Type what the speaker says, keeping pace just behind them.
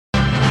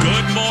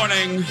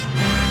morning,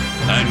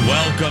 and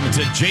welcome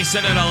to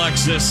Jason and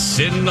Alexis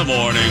in the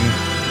morning,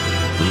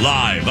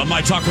 live on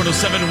My Talk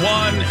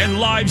 107.1 and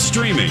live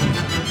streaming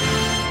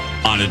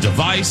on a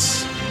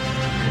device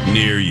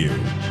near you.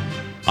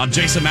 I'm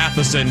Jason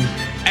Matheson,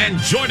 and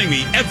joining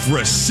me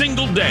every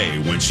single day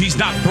when she's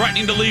not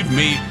threatening to leave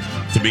me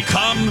to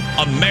become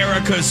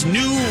America's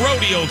new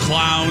rodeo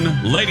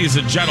clown, ladies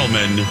and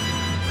gentlemen,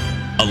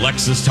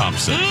 Alexis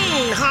Thompson.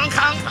 Honk,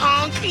 honk,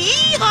 honk.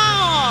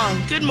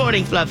 Yee-haw. Good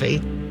morning,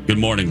 Fluffy. Good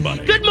morning,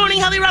 Bunny. Good morning,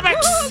 Holly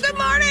Roberts. Woo, good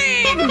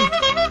morning.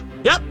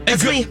 Yep,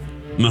 that's me.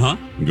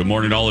 Good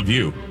morning to all of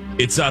you.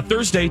 It's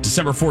Thursday,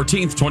 December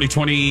 14th,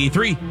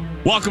 2023.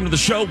 Welcome to the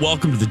show.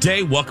 Welcome to the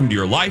day. Welcome to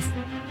your life.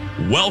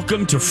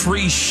 Welcome to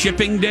Free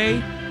Shipping Day.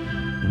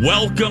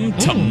 Welcome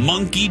to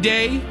Monkey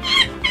Day.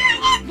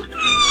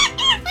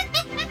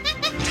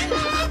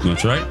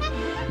 That's right.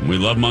 We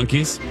love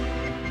monkeys.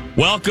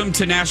 Welcome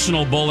to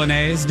National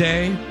Bolognese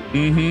Day.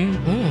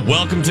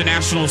 Welcome to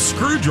National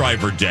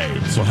Screwdriver Day.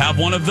 So have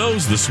one of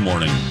those this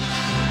morning.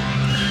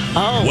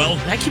 Oh, well,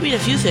 that could mean a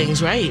few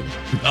things, right?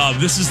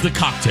 This is the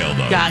cocktail,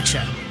 though.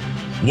 Gotcha.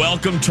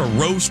 Welcome to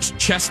Roast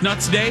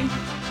Chestnuts Day.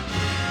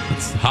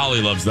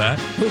 Holly loves that.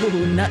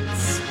 Ooh,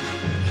 nuts.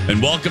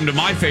 And welcome to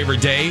my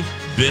favorite day,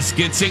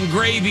 Biscuits and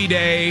Gravy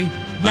Day.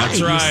 That's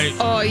Nice. right.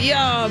 Oh,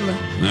 yum.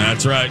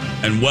 That's right.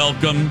 And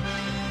welcome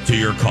to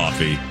your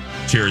coffee.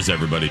 Cheers,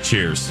 everybody.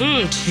 Cheers.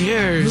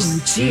 Cheers. Ooh,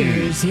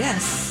 cheers.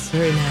 Yes.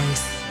 Very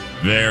nice.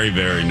 Very,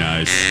 very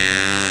nice.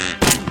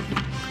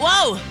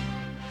 Whoa.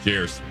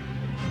 Cheers.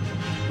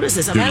 What is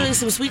this? I'm having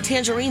some sweet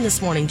tangerine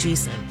this morning,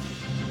 Jason.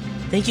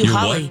 Thank you, You're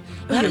Holly.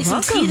 what? I'm having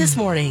some tea this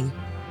morning.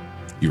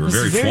 You were This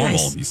very is very formal.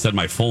 nice. You said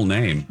my full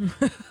name.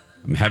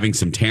 I'm having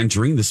some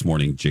tangerine this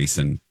morning,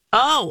 Jason.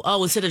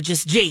 Oh, instead of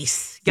just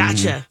Jace.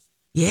 Gotcha.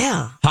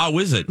 Yeah. How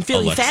is it, I'm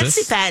feeling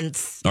Alexis?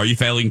 fancy. Are you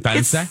feeling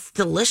fancy? It's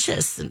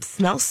delicious and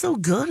smells so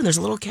good, and there's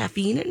a little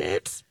caffeine in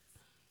it.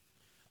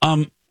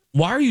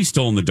 Why are you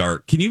still in the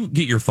dark? Can you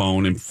get your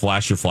phone and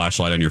flash your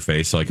flashlight on your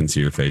face so I can see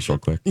your face real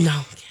quick? No,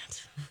 I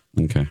can't.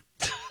 Okay.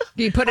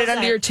 You put it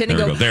under your chin There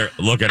and we go, go. There,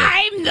 look at her.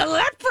 I'm the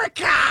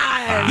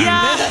leprechaun.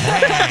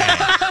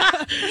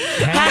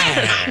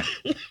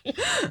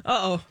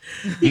 Uh-oh.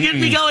 You get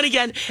me going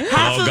again.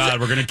 Oh, God,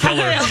 we're going to kill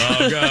her.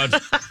 Oh,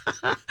 God.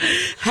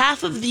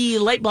 Half of the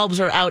light bulbs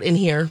are out in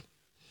here,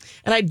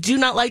 and I do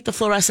not like the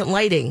fluorescent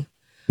lighting.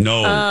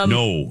 No,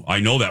 I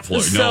know that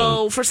floor.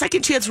 So for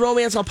Second Chance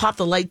Romance, I'll pop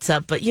the lights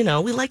up, but, we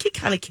like it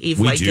kind of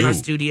cave-like in our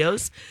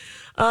studios.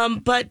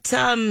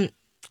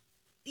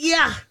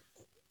 Yeah.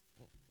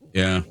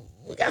 Yeah.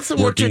 We got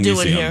some work to do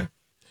in here.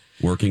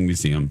 Working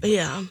museum.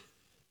 Yeah.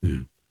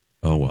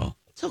 Oh, well.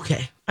 It's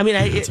okay. I mean,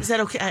 is that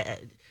okay?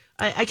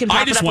 I can I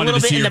pop it just up a wanted little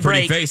to bit see in your the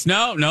pretty break. face.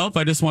 No,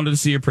 I just wanted to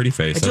see your pretty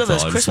face. I do have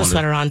That's this all. I just Christmas wanted-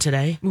 sweater on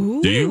today.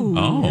 Do you?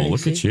 Oh, Yeah,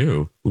 look at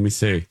you. Let me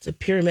see. It's a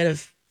pyramid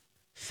of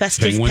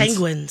festive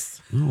penguins.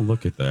 Oh,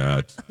 look at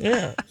that.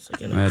 Yeah. It's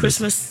like in That a is-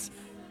 Christmas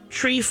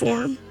tree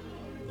form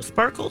with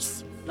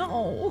sparkles.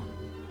 No.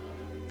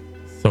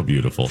 So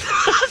beautiful.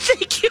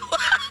 Thank you.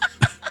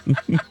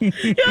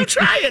 I'm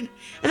trying.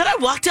 And then I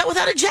walked out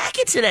without a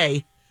jacket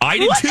today. I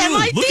did What too. am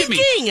I Look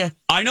thinking? at me.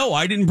 I know.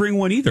 I didn't bring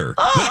one either.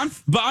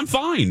 But I'm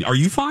fine. Are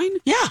you fine?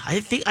 Yeah,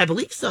 I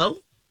believe so.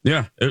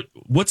 Yeah.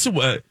 What's the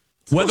weather?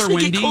 Supposed to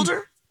Windy? get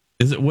colder?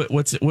 Is it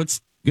what's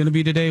going to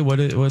be today? What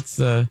is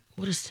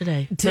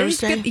today?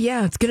 Thursday?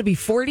 It's going to be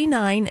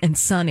 49 and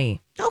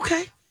sunny.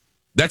 Okay.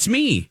 That's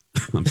me.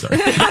 I'm sorry.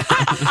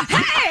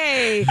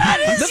 Hey!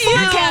 The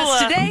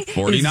forecast today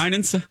 49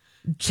 and sunny.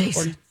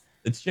 Jason.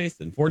 It's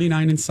Jason.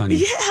 49 and sunny.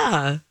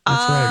 Yeah.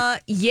 That's right.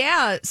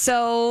 Yeah.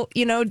 So,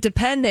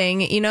 depending,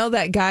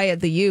 that guy at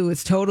the U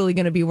is totally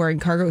going to be wearing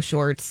cargo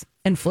shorts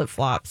and flip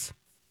flops.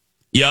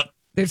 Yep.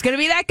 There's going to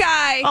be that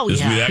guy. Oh, There's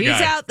gonna be yeah. that He's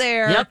guy. out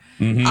there. Yep.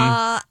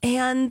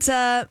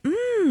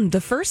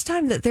 The first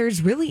time that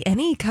there's really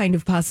any kind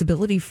of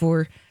possibility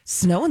for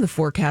snow in the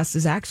forecast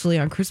is actually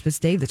on Christmas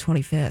Day, the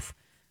 25th.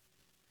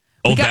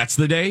 Oh, that's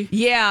the day?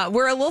 Yeah,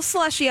 we're a little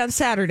slushy on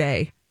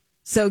Saturday,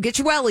 so get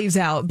your wellies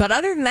out. But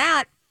other than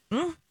that,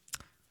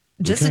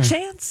 just a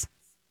chance.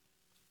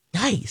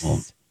 Nice.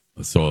 Well,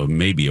 so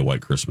maybe a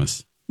white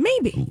Christmas.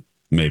 Maybe.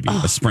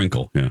 A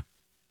sprinkle. Yeah.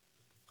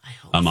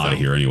 I'm out of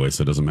here anyway,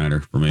 so it doesn't matter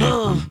for me.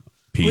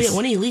 Peace. Wait,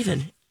 when are you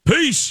leaving?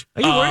 Peace.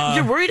 Are you worried?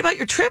 You're worried about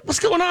your trip? What's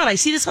going on? I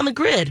see this on the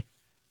grid.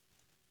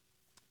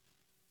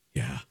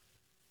 Yeah.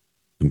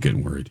 I'm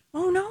getting worried.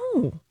 Oh,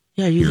 no.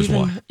 Yeah, you're Here's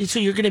leaving. why. So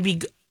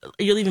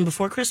you're leaving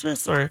before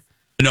Christmas, or?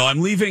 No,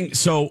 I'm leaving.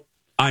 So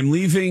I'm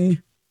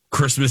leaving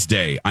Christmas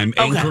Day. I'm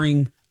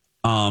anchoring.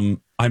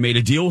 I made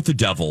a deal with the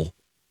devil,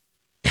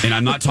 and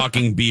I'm not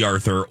talking B.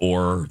 Arthur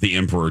or the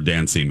Emperor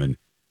Dan Seaman.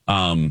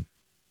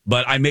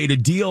 But I made a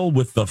deal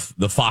with the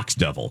Fox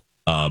Devil,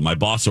 my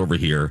boss over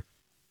here,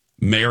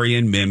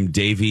 Marion Mim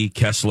Davy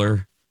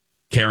Kessler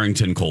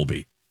Carrington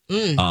Colby.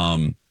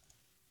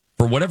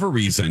 For whatever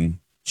reason,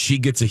 she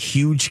gets a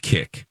huge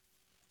kick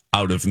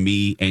out of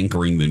me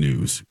anchoring the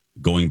news,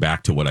 going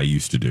back to what I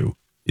used to do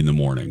in the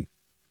morning.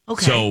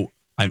 Okay. So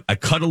I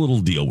cut a little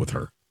deal with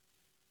her.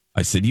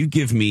 I said, you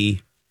give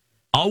me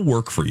I'll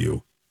work for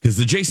you because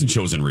the Jason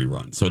show's in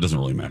rerun, so it doesn't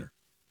really matter.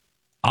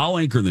 I'll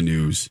anchor the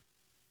news.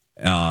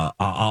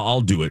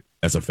 I'll do it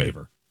as a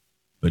favor,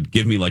 but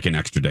give me like an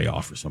extra day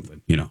off or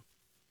something,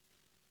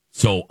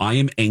 So I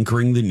am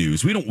anchoring the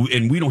news. We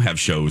don't have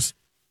shows.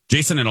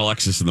 Jason and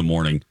Alexis in the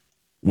morning.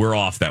 We're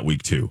off that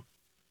week too,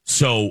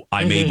 so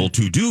I'm able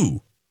to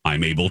do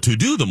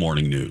the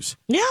morning news.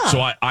 Yeah. So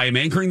I am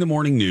anchoring the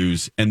morning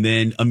news, and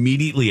then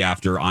immediately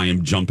after, I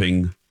am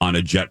jumping on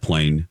a jet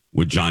plane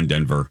with John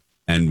Denver,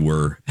 and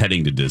we're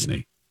heading to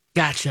Disney.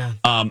 Gotcha.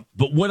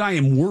 But what I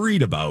am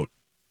worried about,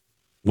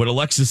 what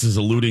Alexis is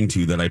alluding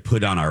to, that I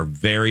put on our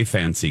very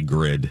fancy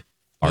grid,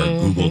 our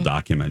Google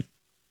document,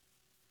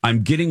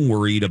 I'm getting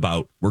worried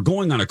about. We're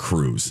going on a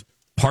cruise.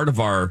 Part of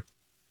our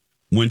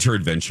winter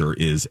adventure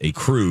is a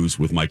cruise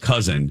with my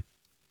cousin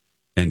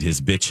and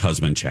his bitch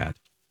husband, Chad.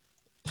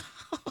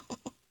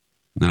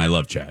 And I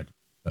love Chad.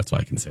 That's why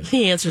I can say that.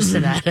 He answers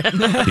to that. He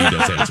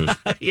does answer.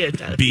 Yeah, it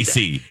does.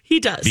 BC. He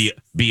does.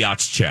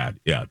 Biatch Chad.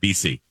 Yeah,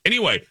 BC.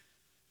 Anyway,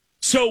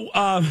 so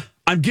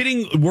I'm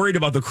getting worried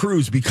about the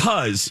cruise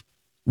because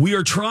we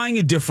are trying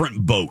a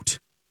different boat.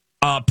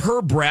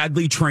 Per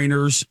Bradley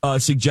Trainer's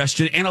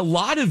suggestion, and a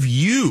lot of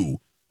you,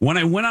 when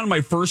I went on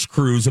my first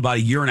cruise about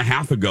a year and a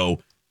half ago,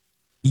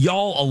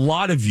 y'all, a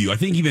lot of you, I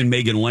think even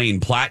Megan Lane,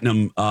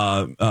 Platinum,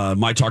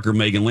 my talker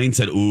Megan Lane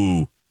said,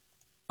 ooh,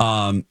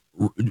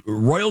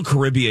 Royal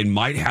Caribbean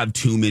might have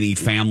too many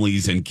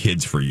families and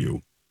kids for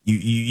you.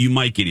 You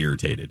might get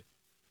irritated.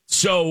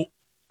 So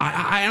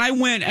I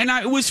went, and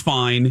it was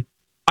fine.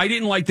 I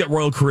didn't like that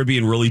Royal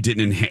Caribbean really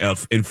didn't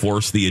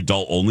enforce the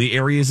adult-only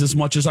areas as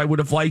much as I would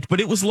have liked, but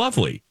it was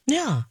lovely.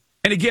 Yeah.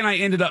 And again, I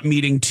ended up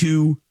meeting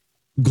two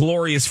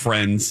glorious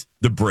friends,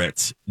 the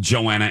Brits,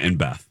 Joanna and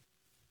Beth.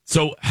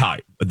 So, hi,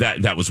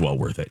 that was well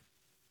worth it.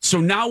 So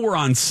now we're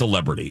on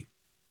Celebrity.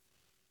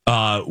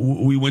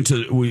 We went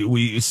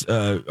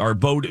to our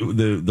boat,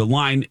 the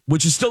line,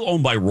 which is still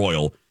owned by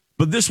Royal,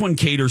 but this one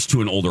caters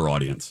to an older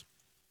audience.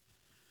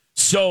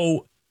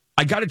 So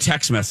I got a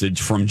text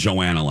message from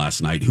Joanna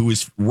last night, who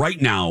is right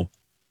now,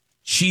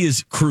 she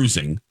is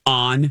cruising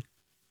on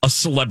a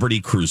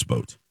Celebrity cruise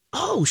boat.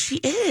 Oh, she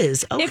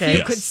is. Okay. If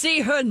you could see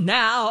her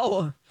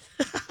now.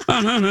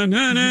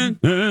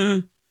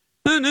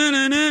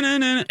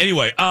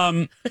 Anyway,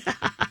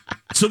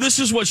 so this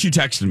is what she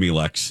texted me,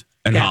 Lex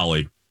and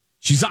Holly.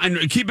 She's on,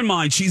 keep in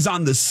mind, she's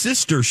on the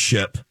sister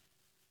ship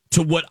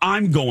to what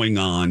I'm going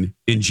on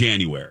in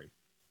January.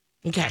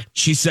 Okay.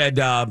 She said,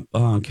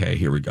 okay,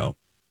 here we go.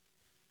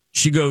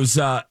 She goes,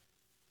 I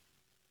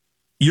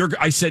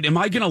said, am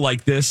I going to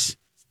like this?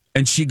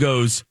 And she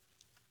goes,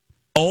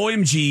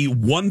 OMG,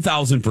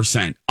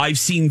 1000%. I've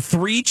seen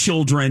 3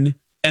 children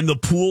and the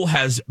pool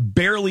has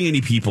barely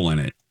any people in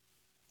it.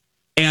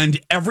 And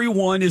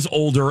everyone is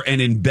older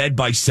and in bed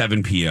by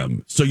 7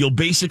 p.m. So you'll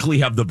basically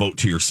have the boat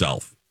to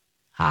yourself.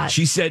 Hot.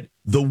 She said,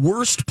 the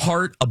worst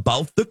part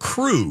about the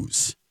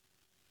cruise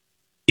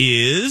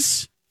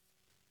is,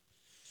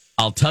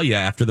 I'll tell you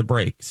after the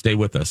break. Stay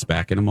with us.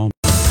 Back in a moment.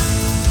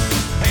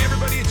 Hey,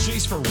 everybody. It's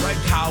Jace for Red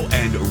Cow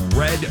and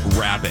Red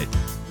Rabbit.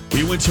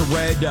 We went to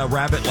Red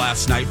Rabbit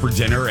last night for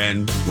dinner,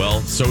 and,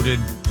 well, so did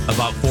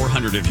about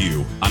 400 of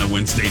you on a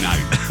Wednesday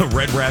night.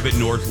 Red Rabbit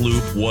North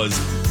Loop was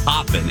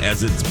popping,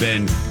 as it's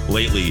been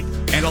lately.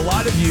 And a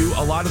lot of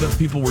the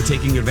people were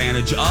taking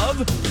advantage of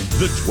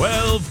the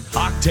 12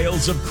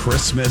 cocktails of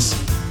Christmas.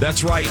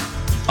 That's right.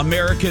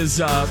 America's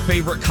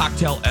favorite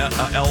cocktail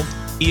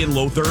elf, Ian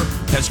Lothar,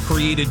 has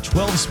created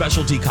 12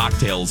 specialty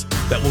cocktails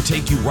that will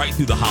take you right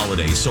through the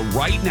holidays. So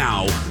right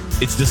now,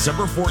 it's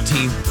December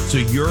 14th, so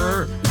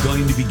you're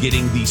going to be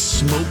getting the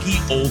smoky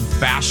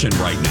old-fashioned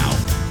right now.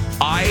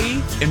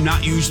 I am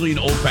not usually an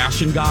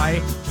old-fashioned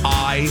guy.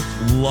 I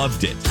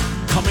loved it.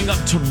 Coming up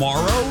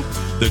tomorrow,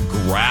 the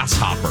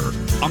Grasshopper.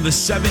 On the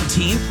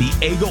 17th, the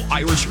Eggo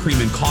Irish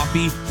Cream and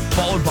Coffee,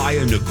 followed by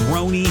a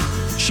Negroni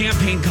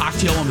champagne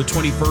cocktail on the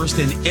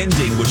 21st, and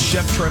ending with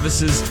Chef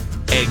Travis's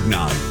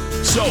eggnog.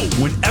 So,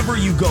 whenever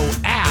you go,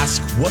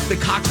 ask what the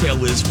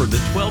cocktail is for the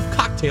 12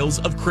 cocktails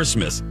of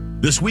Christmas.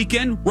 This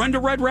weekend, run to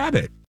Red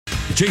Rabbit.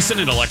 Jason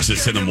and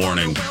Alexis in the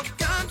morning.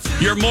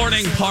 Your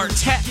morning part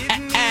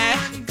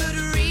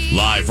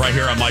live right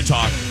here on My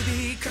Talk.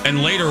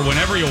 And later,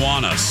 whenever you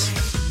want us,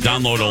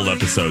 download old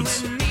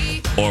episodes.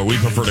 Or we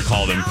prefer to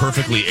call them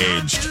perfectly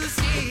aged.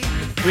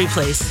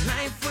 Replays.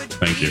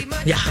 Thank you.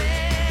 Yeah.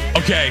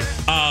 Okay.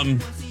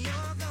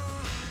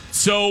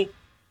 So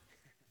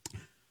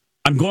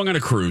I'm going on a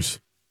cruise.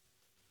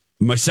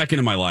 My second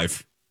in my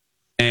life.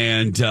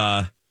 And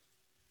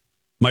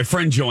my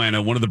friend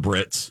Joanna, one of the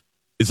Brits,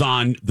 is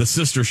on the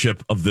sister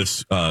ship of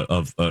this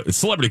of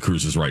Celebrity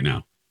Cruises right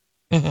now.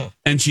 Mm-hmm.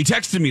 And she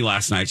texted me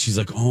last night. She's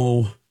like,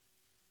 "Oh,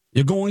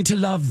 you're going to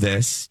love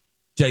this,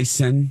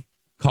 Jason,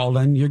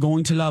 Colin. You're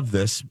going to love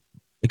this,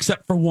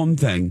 except for one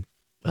thing."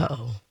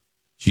 Uh-oh.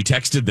 She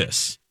texted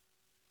this.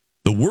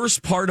 The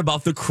worst part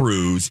about the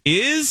cruise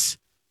is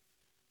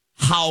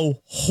how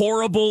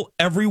horrible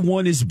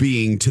everyone is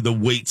being to the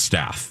wait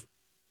staff.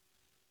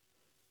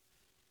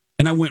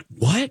 And I went,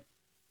 "What?"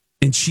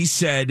 And she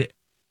said,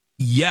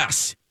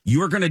 "Yes,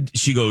 you're going to,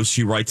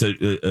 she writes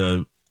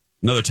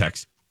another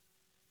text.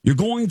 You're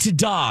going to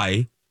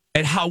die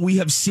at how we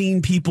have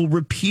seen people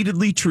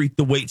repeatedly treat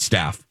the wait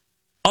staff.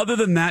 Other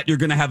than that, you're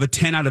going to have a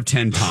 10 out of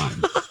 10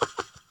 time.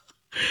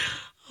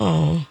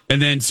 Oh.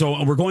 And then,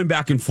 so we're going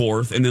back and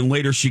forth. And then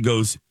later she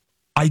goes,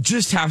 I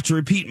just have to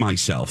repeat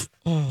myself.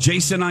 Oh.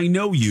 Jason, I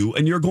know you,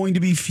 and you're going to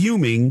be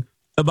fuming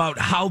about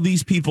how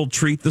these people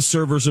treat the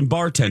servers and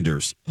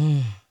bartenders.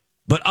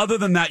 But other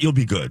than that, you'll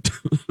be good.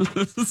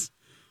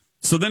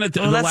 So then at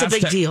that's a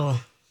big deal.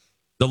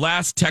 The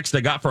last text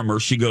I got from her,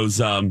 she goes,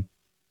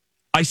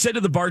 I said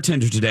to the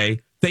bartender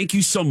today, thank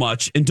you so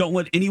much, and don't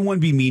let anyone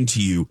be mean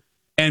to you.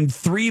 And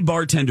 3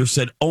 bartenders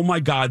said, oh my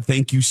God,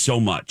 thank you so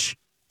much.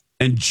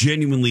 And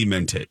genuinely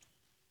meant it.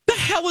 The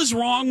hell is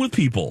wrong with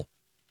people?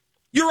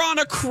 You're on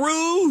a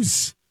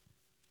cruise.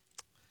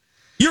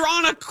 You're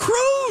on a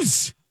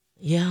cruise.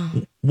 Yeah.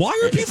 Why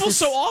are people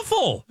so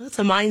awful? That's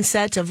a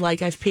mindset of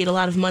like, I've paid a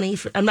lot of money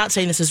for. I'm not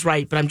saying this is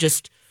right, but I'm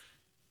just,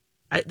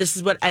 this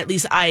is what at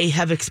least I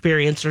have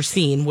experienced or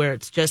seen, where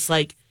it's just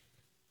like,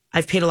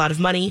 I've paid a lot of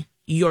money.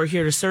 You're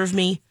here to serve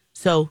me.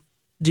 So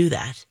do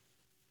that.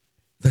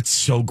 That's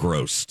so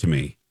gross to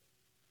me.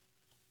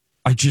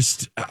 I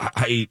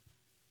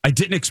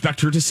didn't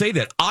expect her to say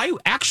that. I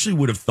actually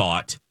would have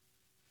thought,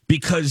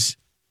 because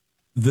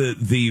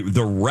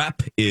the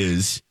rep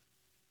is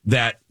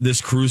that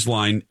this cruise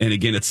line, and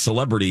again, it's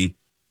celebrity,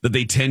 that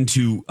they tend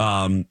to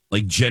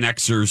like Gen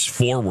Xers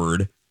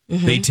forward.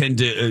 Mm-hmm. They tend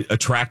to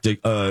attract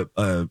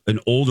an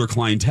older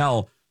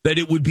clientele. That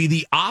it would be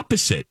the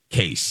opposite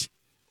case.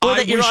 Or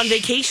that you're on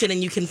vacation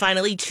and you can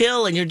finally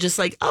chill, and you're just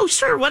like, oh,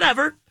 sure,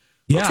 whatever.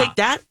 I'll take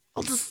that.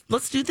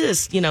 Let's do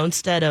this,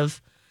 instead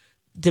of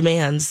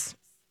demands.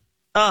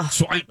 Oh,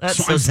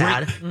 that's so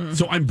sad.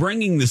 So I'm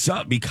bringing this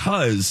up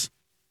because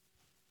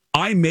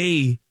I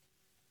may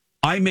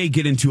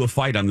get into a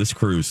fight on this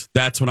cruise.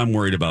 That's what I'm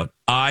worried about.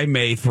 I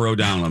may throw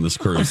down on this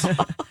cruise.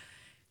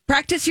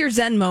 Practice your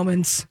Zen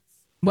moments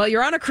while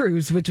you're on a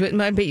cruise, which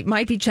might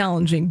be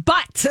challenging,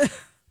 but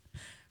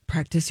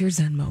practice your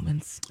Zen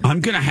moments.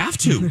 I'm going to have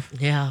to.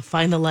 Yeah,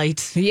 find the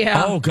light.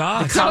 Yeah. Oh,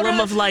 God. The column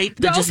of light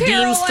that just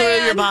beams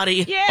through your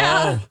body.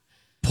 Yeah. Oh,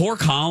 poor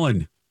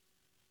Colin.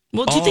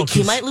 Well, do you think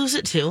he might lose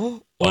it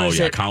too?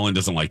 Colin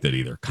doesn't like that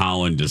either.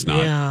 Colin does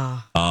not.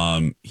 Yeah.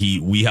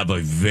 We have a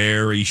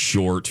very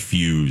short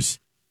fuse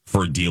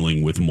for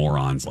dealing with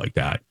morons like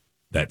that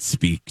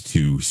speak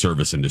to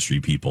service industry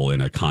people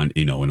in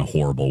a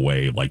horrible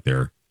way, like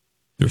they're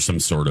some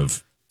sort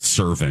of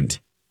servant.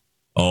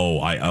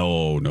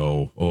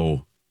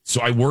 No.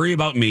 So I worry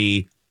about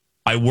me.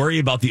 I worry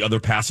about the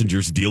other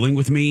passengers dealing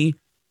with me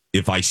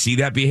if I see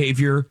that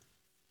behavior.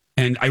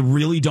 And I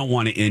really don't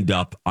want to end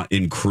up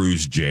in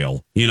cruise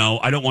jail.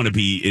 I don't want to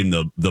be in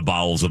the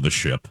bowels of the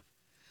ship.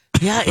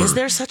 Yeah, is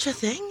there such a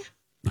thing?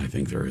 I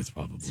think there is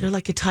probably. Is there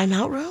like a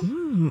timeout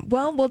room?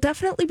 Well, we'll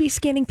definitely be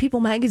scanning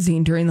People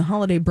magazine during the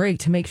holiday break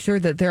to make sure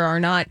that there are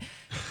not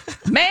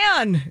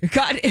man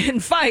got in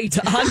fight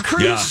on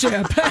cruise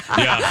ship.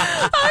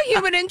 Yeah. A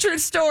human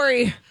interest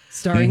story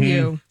starring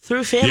you.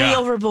 Threw family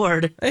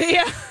overboard.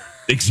 Yeah.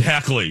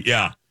 Exactly.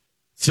 Yeah.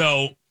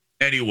 So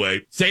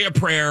anyway, say a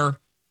prayer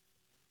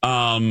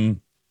to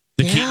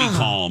keep me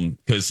calm,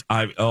 because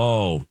I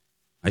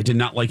did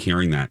not like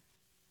hearing that.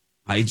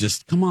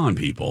 Come on,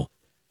 people.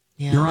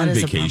 Yeah, you're on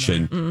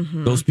vacation.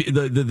 Mm-hmm. Those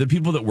the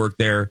people that work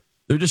there,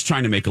 they're just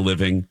trying to make a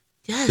living.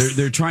 Yes.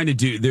 They're trying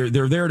to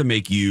they're there to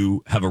make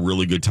you have a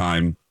really good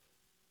time,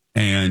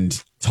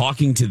 and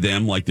talking to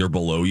them like they're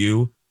below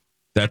you,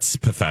 that's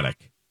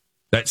pathetic.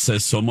 That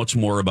says so much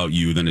more about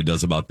you than it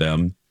does about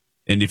them.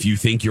 And if you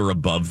think you're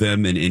above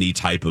them in any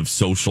type of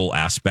social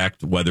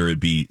aspect, whether it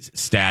be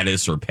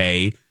status or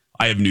pay,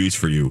 I have news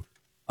for you.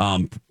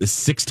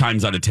 6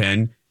 times out of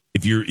 10,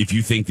 if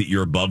you think that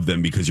you're above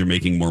them because you're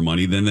making more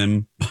money than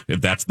them, if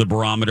that's the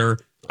barometer,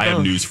 I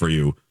have news for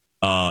you.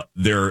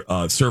 Their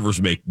servers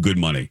make good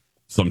money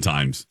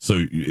sometimes.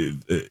 So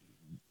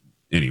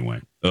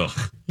anyway,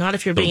 not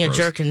if you're being a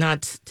jerk and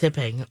not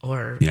tipping,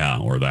 or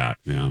that.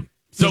 Yeah.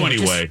 So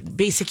anyway, just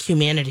basic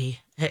humanity.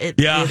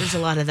 There's a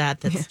lot of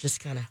that's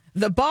just kind of.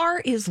 The bar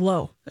is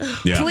low.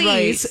 Yeah.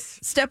 Please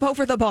step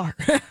over the bar.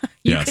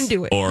 You can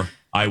do it. Or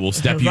I will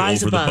step you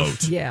over above. the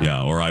boat.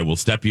 Yeah. Or I will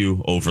step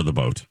you over the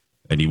boat,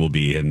 and you will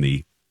be in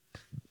the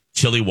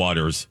chilly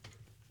waters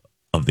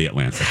of the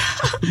Atlantic.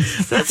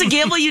 That's a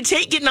gamble you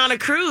take getting on a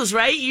cruise,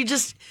 right?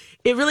 It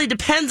really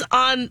depends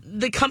on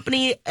the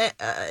company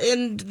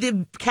and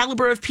the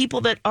caliber of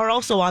people that are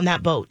also on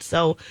that boat.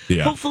 So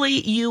hopefully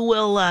you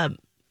will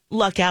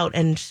luck out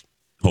and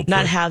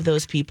not have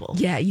those people.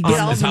 Yeah, you get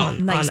all the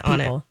nice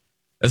people.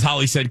 As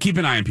Holly said, keep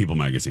an eye on People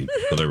magazine.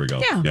 So there we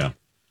go. Yeah.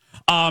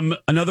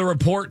 Another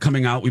report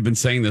coming out. We've been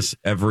saying this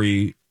at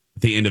the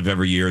end of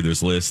every year.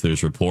 There's lists,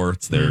 there's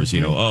reports, there's,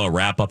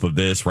 wrap up of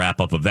this,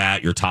 wrap up of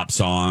that, your top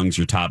songs,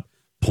 your top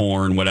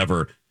porn,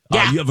 whatever.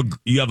 You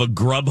have a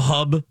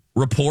GrubHub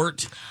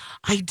report.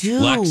 I do.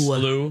 Lex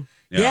Lou.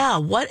 Yeah.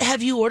 What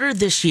have you ordered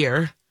this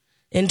year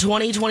in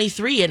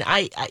 2023? And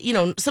I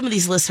some of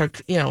these lists are,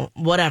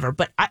 whatever,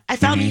 but I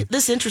found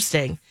this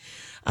interesting.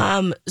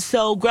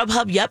 So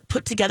GrubHub,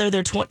 put together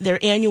their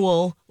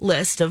annual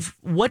list of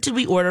what did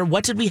we order,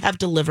 what did we have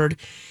delivered,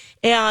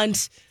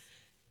 and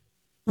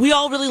we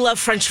all really love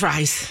French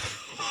fries.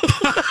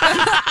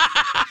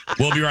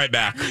 We'll be right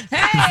back.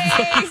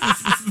 Hey,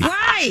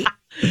 why?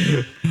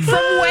 From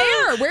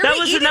where? Where that are we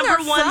was the eating number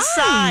our one fries?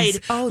 side.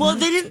 Oh, well,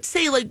 they didn't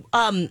say like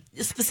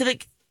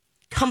specific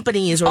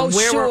companies or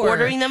where we're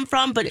ordering them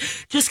from, but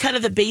just kind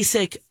of the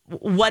basic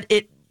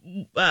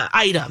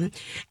item,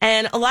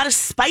 and a lot of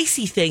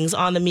spicy things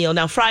on the meal.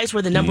 Now, fries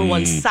were the number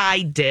one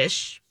side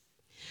dish,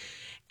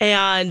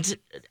 and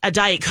a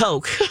Diet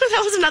Coke.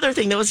 That was another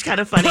thing that was kind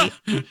of funny.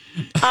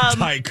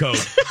 Diet Coke.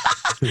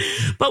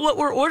 But what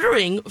we're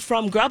ordering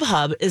from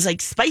GrubHub is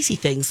like spicy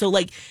things. So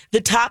like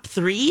the top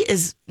three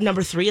is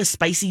number 3, a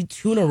spicy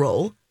tuna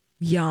roll.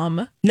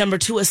 Yum. Number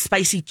 2, a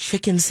spicy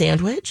chicken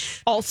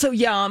sandwich. Also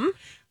yum.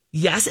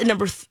 Yes, and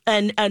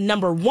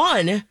number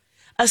 1,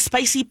 a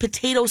spicy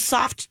potato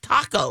soft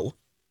taco.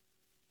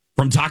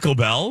 From Taco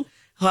Bell?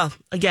 Well,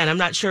 again, I'm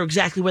not sure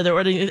exactly where they're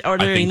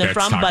ordering them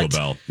from, Taco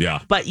Bell. Yeah.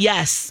 But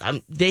yes,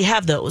 they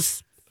have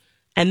those.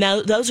 And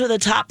now those are the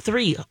top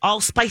 3,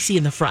 all spicy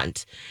in the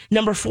front.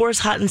 Number 4 is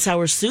hot and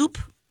sour soup.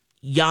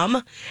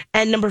 Yum.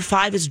 And number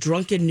 5 is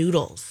drunken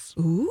noodles.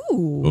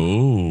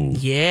 Ooh.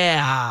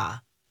 Yeah.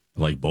 I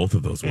like both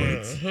of those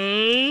words.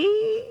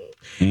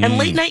 Mm-hmm. And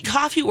late night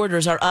coffee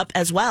orders are up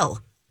as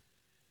well,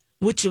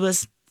 which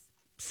was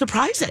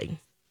surprising.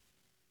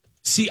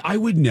 See, I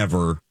would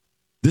never,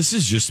 this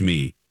is just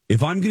me.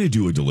 If I'm going to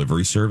do a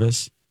delivery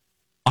service,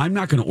 I'm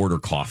not going to order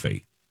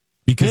coffee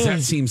because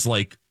that seems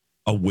like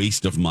a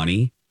waste of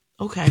money.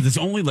 Okay. Because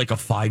it's only like a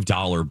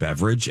 $5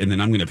 beverage, and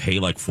then I'm going to pay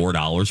like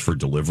 $4 for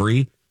delivery.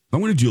 If I'm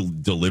going to do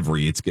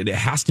delivery, it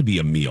has to be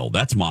a meal.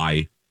 That's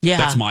my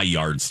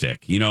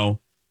yardstick, you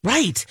know?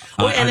 Right.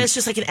 And it's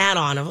just like an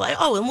add-on of like,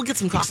 and we'll get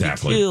some coffee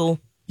too.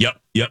 Yep.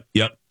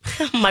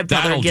 My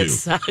brother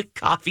gets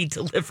coffee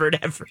delivered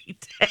every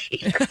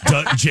day.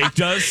 Jake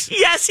does?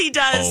 Yes, he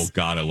does. Oh,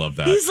 God, I love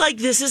that. He's like,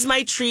 this is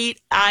my treat.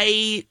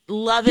 I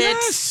love it.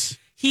 Yes.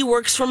 He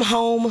works from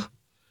home,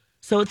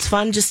 so it's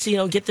fun just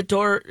to, get the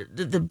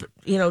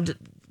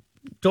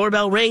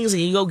doorbell rings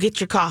and you go get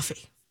your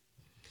coffee.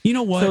 You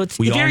know what? So it's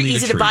very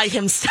easy to buy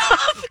him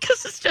stuff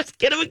because it's just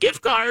get him a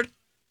gift card.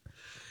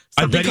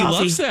 I bet he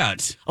loves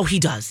that. Oh, he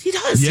does. He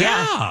does.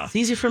 Yeah. It's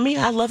easy for me.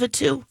 I love it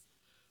too.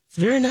 It's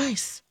very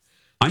nice.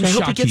 I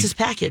hope he gets his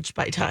package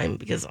by time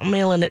because I'm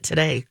mailing it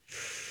today.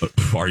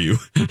 Are you?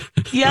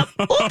 Yep.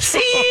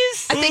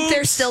 Oopsies. I think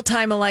there's still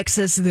time,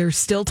 Alexis. There's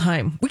still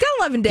time. We got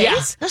 11 days.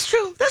 Yeah, that's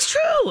true.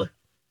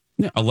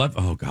 Yeah,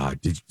 11. Oh, God.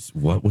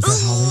 What was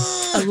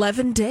that, Holly?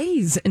 11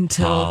 days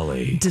until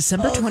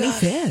December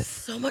 25th. Gosh,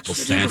 so much to do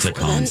Santa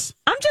comes.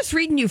 I'm just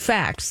reading you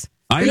facts.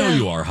 I know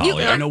you are,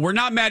 Holly. I know we're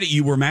not mad at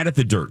you. We're mad at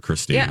the dirt,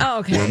 Christine. Yeah. Oh,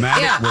 okay. We're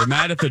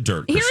mad at the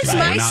dirt. Here's Christine.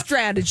 my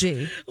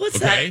strategy. What's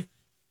that?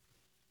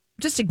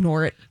 Just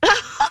ignore it.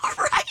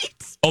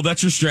 Right. Oh,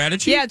 that's your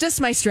strategy? Yeah,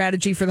 just my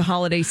strategy for the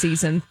holiday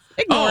season.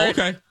 Ignore it.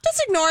 Okay.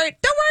 Just ignore it.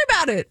 Don't worry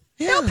about it.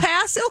 Yeah. It'll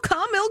pass. It'll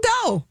come. It'll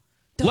go.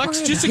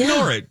 Lex, just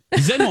ignore it.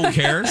 Zen won't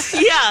care.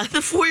 Yeah, the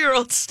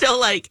 4-year-old's still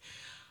like,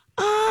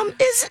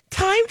 is it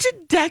time to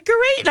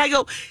decorate? And I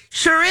go,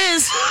 sure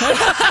is.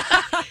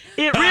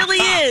 It really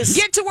is.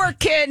 Get to work,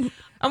 kid.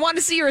 I want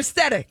to see your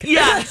aesthetic.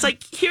 Yeah, it's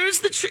like, here's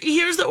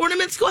the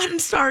ornaments. Go ahead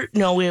and start.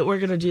 No, we're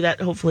going to do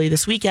that hopefully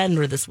this weekend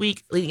or this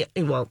week.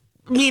 Well,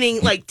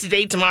 meaning like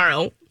today,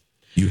 tomorrow.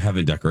 You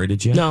haven't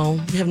decorated yet? No,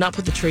 we have not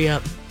put the tree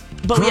up.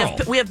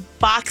 But we have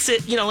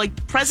boxes,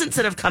 like presents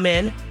that have come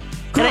in.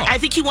 Girl. And I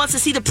think he wants to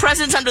see the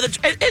presents under the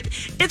tree.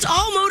 It's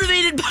all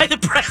motivated by the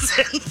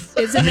presents.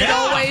 Isn't it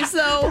always,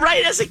 though?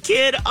 Right, as a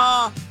kid.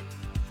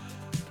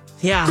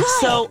 Yeah, Girl,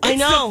 so I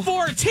know.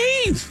 It's the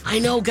 14th. I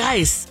know,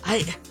 guys.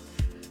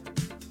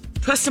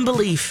 Trust and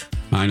belief.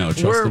 I know.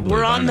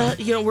 We're on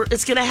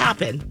it's going to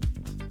happen.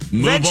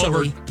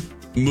 Eventually.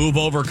 Move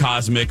over,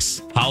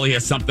 Cosmics. Holly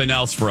has something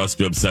else for us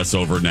to obsess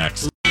over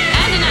next.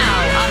 And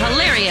now, a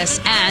hilarious,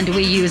 and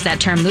we use that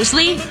term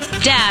loosely,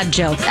 dad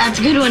joke. That's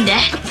a good one,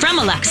 Dad. From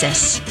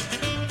Alexis.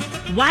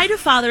 Why do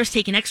fathers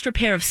take an extra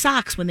pair of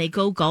socks when they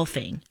go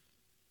golfing?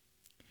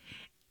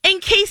 In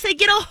case they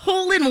get a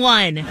hole in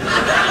one. This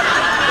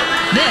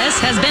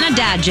has been a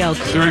dad joke.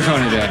 Very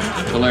funny, Dad.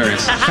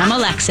 Hilarious. From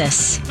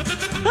Alexis.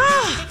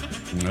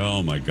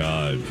 Oh, my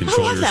God.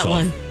 Control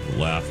yourself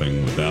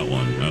laughing with that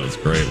one. That was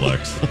great,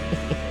 Lex.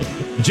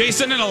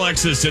 Jason and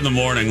Alexis in the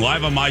morning,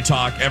 live on My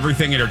Talk,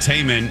 Everything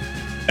Entertainment.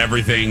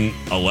 Everything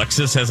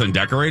Alexis hasn't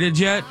decorated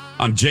yet.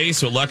 I'm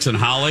Jace with Lex and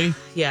Holly.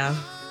 Yeah.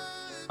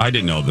 I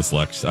didn't know this,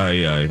 Lex.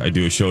 I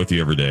do a show with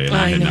you every day, and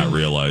I had not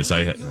realized.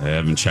 I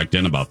haven't checked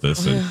in about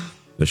this, and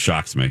this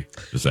shocks me.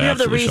 Just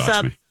absolutely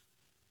shocks me.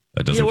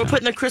 That doesn't we're count.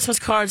 putting the Christmas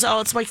cards.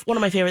 Oh, it's one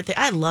of my favorite things.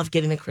 I love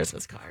getting the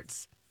Christmas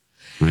cards.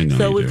 I know.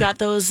 So we've got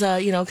those,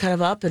 kind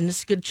of up, and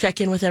it's good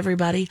check in with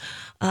everybody.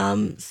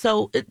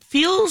 So it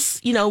feels,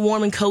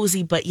 warm and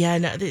cozy, but we've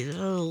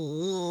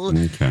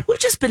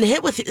just been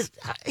hit with.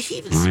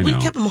 We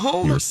kept him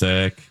home. You were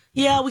sick.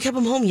 Yeah, we kept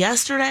him home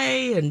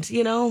yesterday, and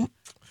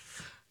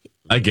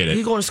I get it.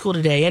 You're going to school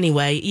today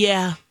anyway.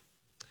 Yeah.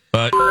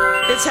 But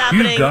it's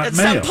happening at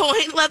some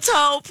point. Let's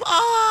hope.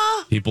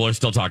 Oh. People are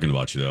still talking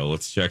about you, though.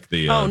 Let's check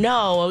the... oh,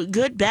 no.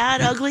 Good,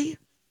 bad, ugly?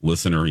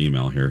 Listener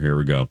email here. Here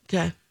we go.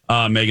 Okay.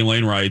 Megan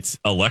Lane writes,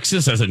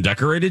 Alexis hasn't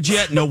decorated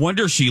yet? No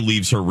wonder she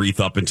leaves her wreath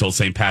up until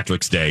St.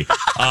 Patrick's Day.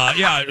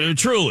 Yeah,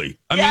 truly.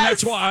 I mean,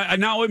 that's why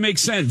now it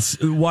makes sense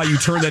why you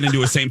turn that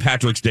into a St.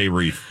 Patrick's Day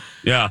wreath.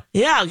 Yeah.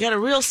 Yeah, got to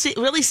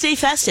really stay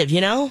festive, you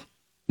know?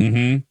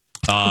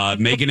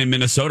 Mm-hmm. Megan in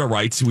Minnesota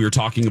writes, we were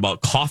talking about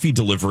coffee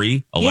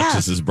delivery.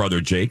 Alexis's brother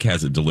Jake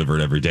has it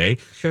delivered every day.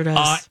 Sure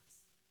does.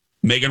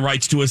 Megan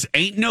writes to us,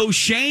 ain't no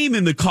shame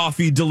in the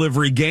coffee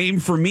delivery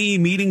game. For me,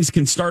 meetings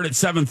can start at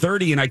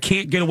 7:30 and I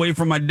can't get away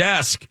from my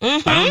desk.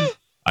 I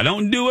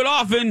don't do it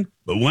often,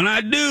 but when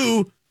I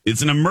do,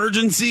 it's an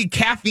emergency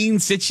caffeine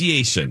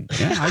situation.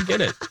 Yeah, I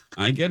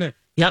get it.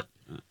 Yep.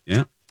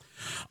 Yeah.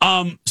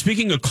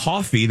 Speaking of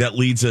coffee, that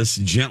leads us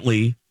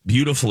gently,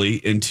 beautifully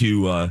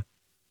into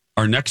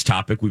our next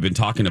topic. We've been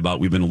talking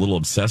about, we've been a little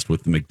obsessed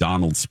with the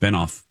McDonald's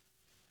spinoff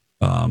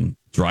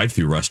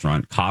drive-through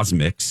restaurant,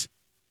 Cosmix.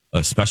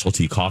 A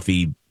specialty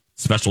coffee,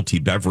 specialty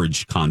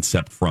beverage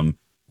concept from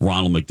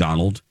Ronald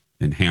McDonald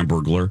and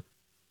Hamburglar.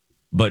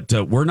 But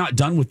we're not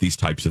done with these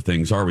types of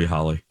things, are we,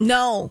 Holly?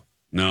 No.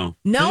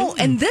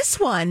 And this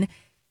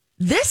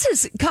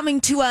is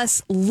coming to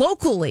us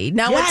locally.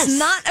 Now, It's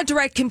not a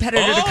direct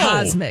competitor to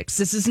Cosmix.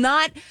 This is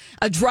not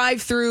a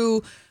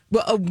drive-through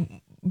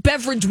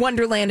beverage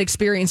wonderland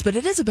experience, but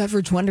it is a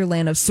beverage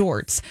wonderland of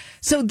sorts.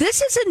 So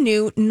this is a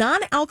new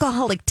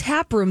non-alcoholic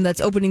tap room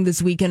that's opening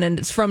this weekend, and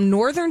it's from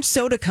Northern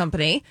Soda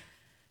Company,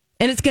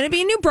 and it's going to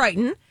be in New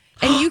Brighton,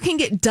 and you can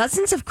get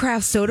dozens of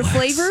craft soda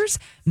flavors,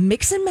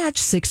 mix and match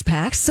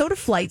 6-packs, soda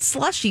flights,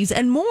 slushies,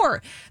 and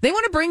more. They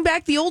want to bring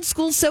back the old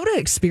school soda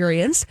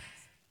experience,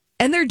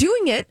 and they're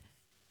doing it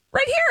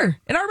right here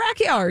in our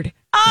backyard.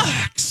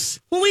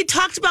 When we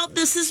talked about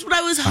this is what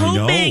I was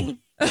hoping.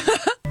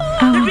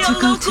 I want to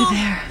go to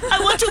there. I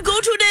want to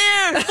go to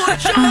there, for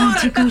sure. I want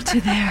to go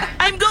to there.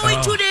 I'm going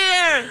to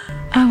there.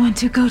 I want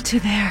to go to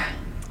there.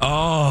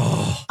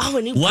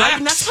 And New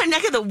Brighton, that's my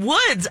neck of the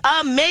woods.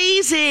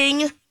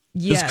 Amazing.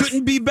 Yes. This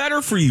couldn't be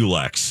better for you,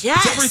 Lex.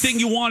 Yes. It's everything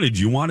you wanted.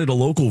 You wanted a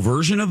local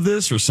version of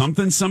this or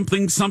something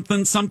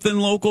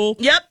local.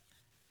 Yep.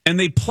 And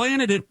they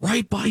planted it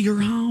right by your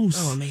house.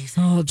 Oh,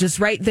 amazing. Oh, just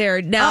right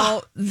there.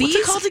 Now, what's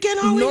it called again,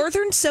 Holly?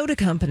 Northern Soda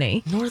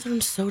Company.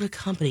 Northern Soda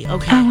Company.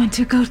 Okay. I want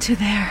to go to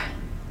there.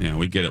 Yeah,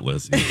 we get it,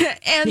 Liz.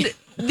 And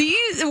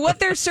what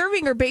they're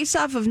serving are based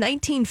off of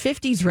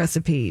 1950s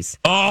recipes.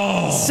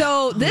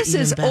 So this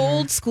is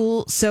old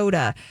school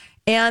soda.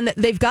 And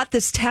they've got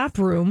this tap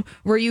room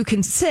where you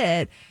can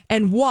sit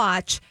and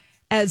watch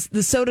as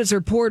the sodas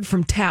are poured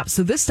from taps.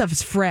 So this stuff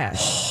is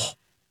fresh.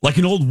 Like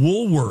an old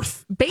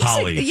Woolworth,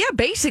 Holly. Yeah,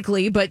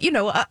 basically, but,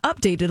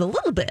 updated a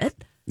little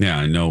bit.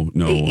 Yeah, no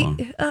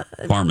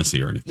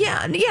pharmacy or anything.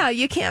 Yeah,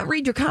 you can't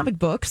read your comic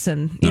books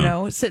and,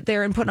 sit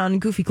there and put on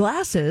goofy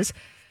glasses.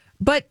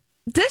 But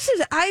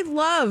I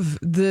love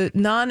the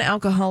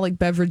non-alcoholic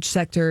beverage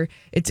sector.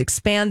 It's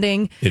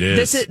expanding. It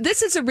is.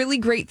 This is a really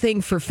great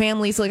thing for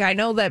families. Like, I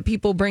know that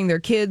people bring their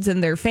kids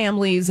and their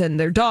families and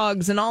their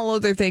dogs and all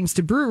other things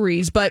to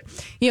breweries. But,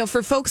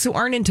 for folks who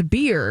aren't into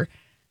beer,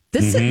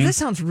 this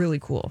sounds really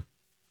cool.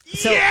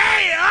 So,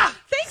 yeah!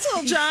 Thanks,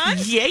 little John.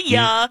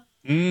 Yeah.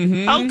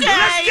 Mm-hmm. Okay.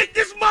 Let's get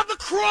this mother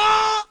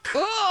crunk.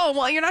 Oh,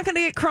 well, you're not going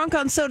to get crunk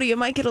on soda. You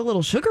might get a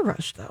little sugar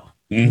rush, though.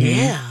 Mm-hmm.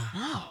 Yeah.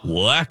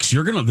 Lex,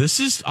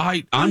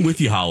 I'm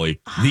with you,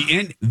 Holly.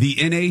 The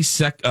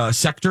NA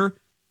sector,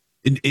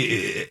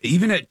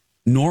 even at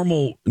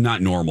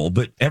not normal,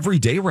 but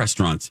everyday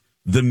restaurants,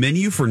 the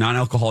menu for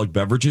non-alcoholic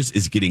beverages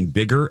is getting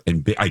bigger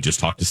and I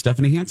just talked to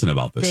Stephanie Hansen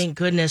about this. Thank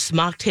goodness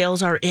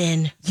mocktails are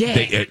in.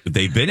 Yeah.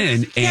 They've been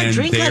in. Can't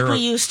drink like we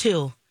used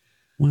to.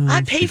 Well,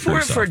 I pay for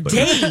it for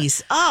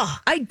days.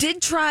 I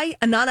did try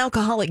a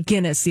non-alcoholic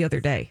Guinness the other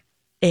day.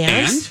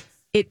 And?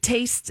 It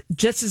tastes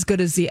just as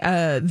good as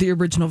the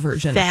original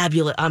version.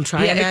 Fabulous. I'm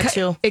trying that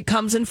too. It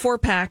comes in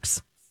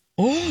 4-packs.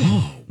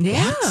 Oh,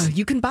 yeah. What?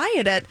 You can buy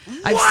it at.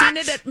 I've seen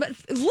it at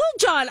Little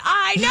John.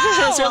 I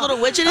know. Is there a little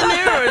widget in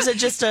there, or is it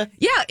just a?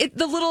 Yeah,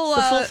 the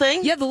full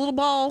thing. Yeah, the little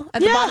ball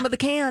at the bottom of the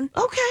can.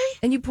 Okay.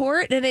 And you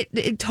pour it, and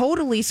it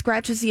totally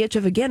scratches the itch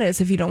of a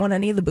Guinness if you don't want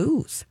any of the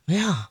booze.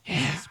 Yeah.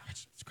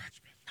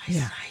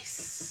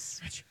 Nice.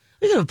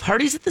 We can have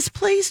parties at this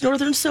place,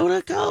 Northern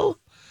Soda. Go.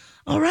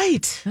 All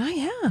right. Oh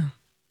yeah.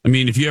 I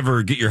mean, if you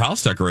ever get your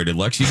house decorated,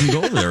 Lex, you can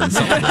go over there and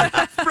celebrate.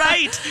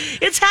 Right.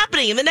 It's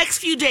happening in the next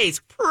few days.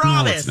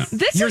 Promise. No,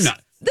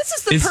 This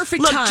is the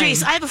perfect look, time.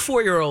 Jace, I have a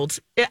 4-year-old.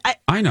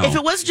 I know. If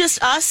it was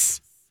just us,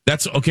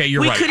 that's okay.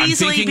 You're right. We could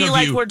easily be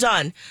like, we're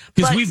done.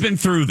 Because we've been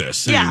through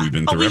this. I mean, we've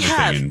been through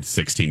everything in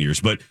 16 years.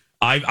 But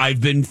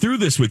I've been through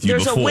this with you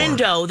before. There's a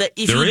window that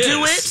if you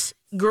do it,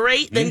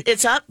 great, then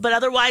it's up. But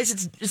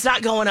otherwise, it's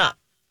not going up.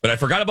 But I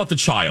forgot about the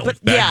child. But,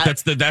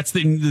 that's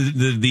the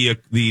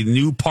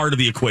new part of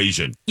the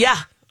equation. Yeah.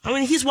 I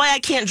mean, he's why I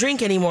can't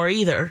drink anymore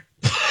either.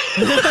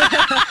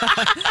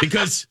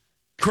 Because,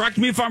 correct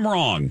me if I'm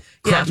wrong.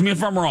 Correct me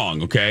if I'm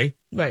wrong, okay?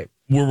 Right.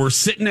 where we're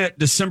sitting at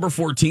December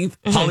 14th.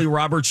 Holly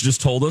Roberts just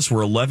told us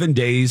we're 11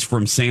 days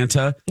from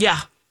Santa. Yeah.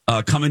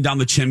 Coming down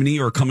the chimney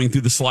or coming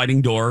through the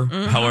sliding door,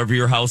 however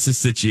your house is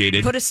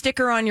situated. Put a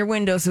sticker on your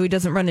window so he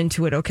doesn't run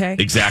into it, okay?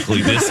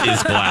 Exactly. This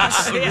is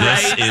glass.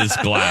 This is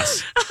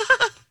glass.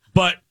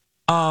 But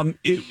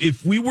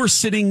if we were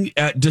sitting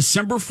at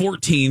December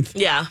 14th,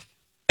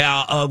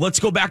 let's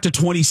go back to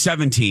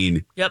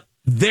 2017. Yep.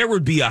 There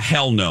would be a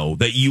hell no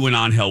that you and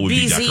Angel would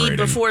be decorating.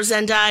 Before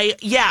Zendai.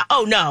 Yeah.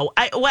 Oh, no.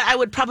 What I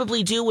would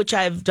probably do, which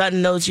I've done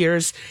in those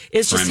years,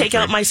 is just take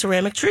out my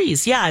ceramic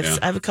trees. Yeah,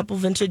 I have a couple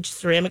vintage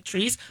ceramic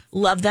trees.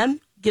 Love them.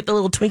 Get the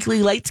little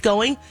twinkly lights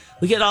going.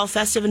 We get all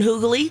festive and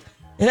hoogly,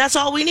 and that's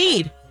all we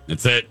need.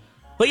 That's it.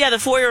 But yeah, the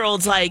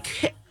 4-year-old's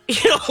like,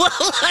 you know,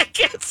 like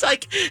it's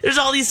like there's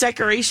all these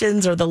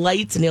decorations or the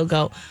lights, and he'll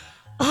go,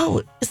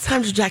 "Oh, it's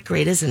time to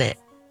decorate, isn't it?"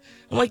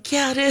 I'm like,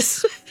 "Yeah, it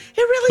is. It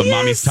really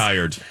is."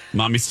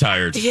 Mommy's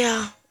tired.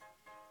 Yeah.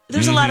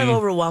 There's a lot of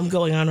overwhelm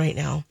going on right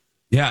now.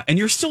 Yeah, and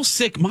you're still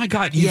sick. My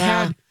God, you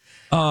had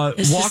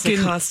it's just a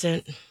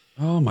constant.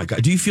 Oh my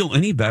God, do you feel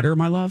any better,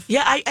 my love?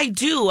 Yeah, I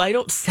do. I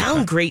don't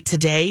sound great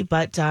today,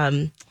 but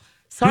sorry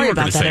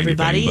about that,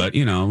 everybody. Anything, but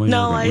you know,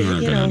 no,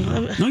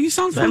 you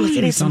sound fine. I'm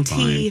getting some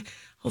tea.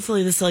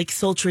 Hopefully, this like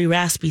sultry,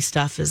 raspy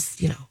stuff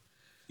is, you know.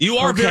 You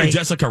are very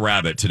Jessica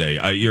Rabbit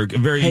today. You're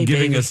very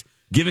giving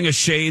us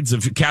shades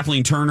of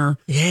Kathleen Turner.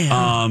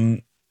 Yeah.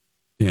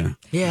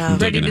 Yeah.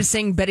 Ready to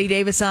sing Betty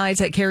Davis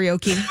Eyes at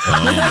karaoke?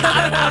 Oh my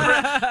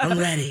God. I'm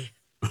ready.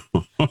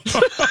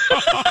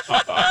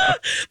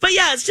 But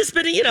yeah, it's just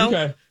been,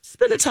 it's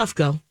been a tough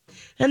go.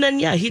 And then,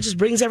 he just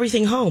brings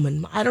everything home.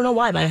 And I don't know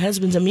why. My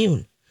husband's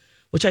immune,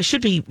 which I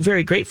should be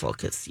very grateful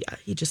because,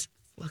 he just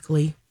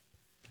luckily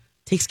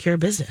takes care of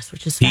business,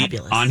 which is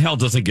fabulous. Angel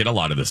doesn't get a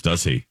lot of this,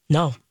 does he?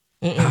 No.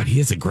 God, he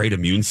has a great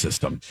immune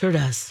system. Sure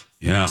does.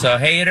 Yeah. So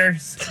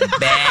haters,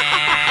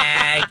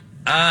 back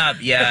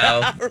up, yo.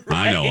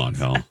 I know,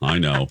 Angel. I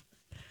know.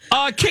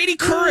 Katie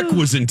Couric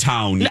was in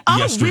town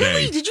yesterday.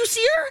 Really? Did you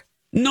see her?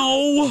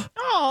 No.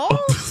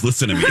 Oh.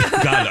 Listen to me.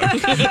 God,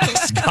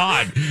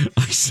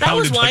 I sounded that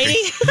was whiny.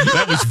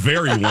 That was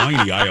very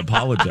whiny. I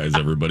apologize,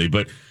 everybody.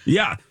 But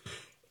yeah.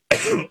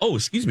 Oh,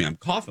 excuse me. I'm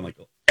coughing like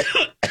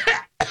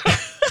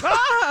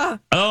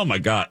Oh my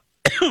God.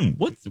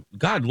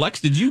 God, Lex,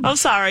 did you? I'm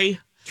sorry.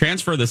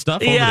 Transfer the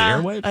stuff over the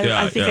airwaves?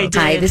 I think I did.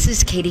 Hi, this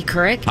is Katie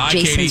Couric,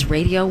 Jason's Katie.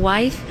 radio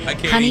wife. Hi,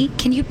 Katie. Honey,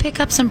 can you pick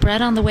up some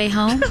bread on the way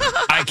home?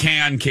 I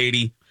can,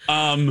 Katie.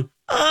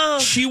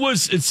 She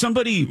was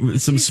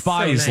some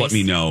spies let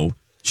me know.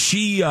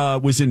 She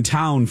was in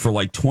town for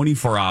like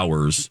 24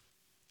 hours.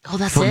 Oh,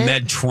 that's for it?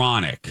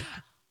 Medtronic.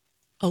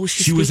 Oh,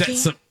 she was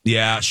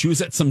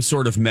at some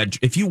sort of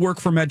if you work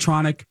for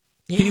Medtronic,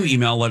 can you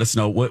email, let us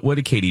know what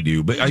did Katie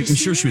do? But I'm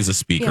sure she was a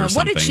speaker or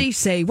something. What did she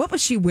say? What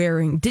was she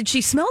wearing? Did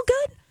she smell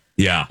good?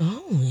 Yeah.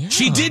 Oh, yeah.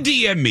 She did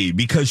DM me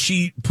because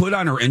she put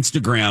on her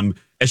Instagram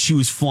as she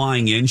was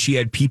flying in, she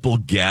had people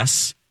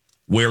guess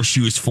where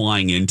she was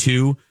flying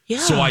into. Yeah.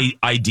 So I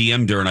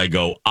DM'd her and I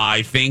go,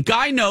 I think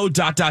I know, ...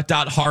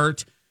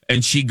 heart.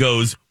 And she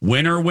goes,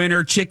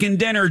 winner, chicken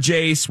dinner,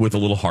 Jace, with a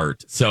little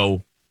heart.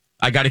 So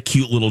I got a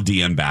cute little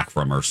DM back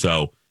from her.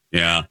 So,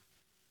 yeah.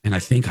 And I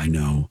think I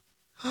know.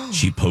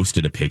 She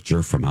posted a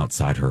picture from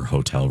outside her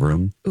hotel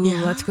room. Ooh,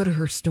 let's go to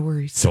her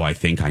stories. So I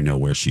think I know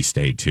where she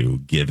stayed too,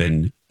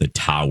 given the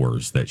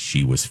towers that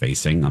she was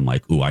facing. I'm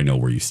like, ooh, I know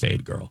where you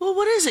stayed, girl. Well,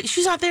 what is it?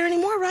 She's not there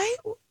anymore, right?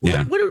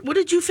 Yeah. What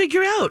did you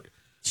figure out?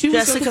 She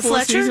was Jessica at the Four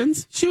Fletcher?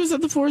 Seasons. She was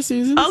at the Four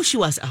Seasons. Oh, she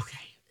was. Okay.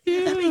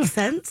 Yeah. That makes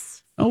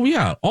sense. Oh,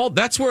 yeah.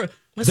 That's where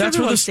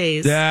everyone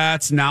stays.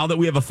 That's now that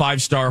we have a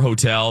 5-star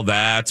hotel.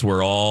 That's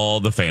where all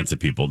the fancy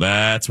people.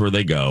 That's where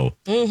they go.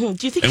 Mm-hmm.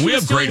 Do you think? And we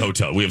have great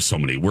hotels. We have so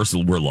many. We're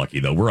lucky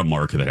though. We're a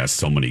market that has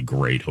so many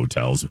great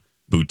hotels,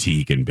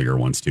 boutique and bigger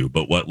ones too.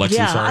 But what? Lexi,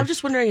 sorry? I'm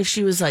just wondering if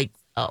she was like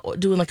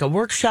doing like a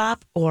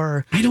workshop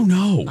or I don't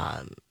know.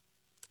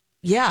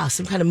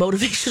 Some kind of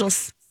motivational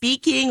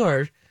speaking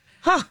or.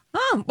 Huh.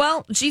 Oh,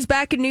 well, she's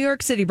back in New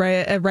York City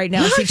right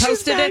now. She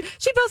posted it.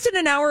 She posted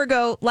an hour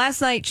ago.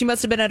 Last night, she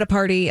must have been at a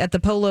party at the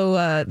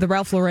the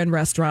Ralph Lauren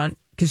restaurant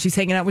because she's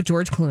hanging out with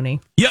George Clooney.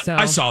 Yep,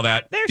 I saw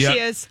that. There she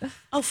is.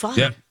 Oh, fun.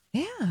 Yep.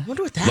 Yeah. I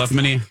wonder what that's Left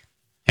Minnie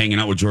hanging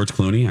out with George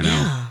Clooney. I know.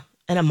 Yeah.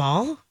 In a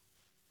mall?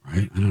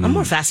 Right? I don't know. I'm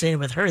more fascinated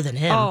with her than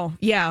him. Oh,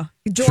 yeah.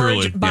 George,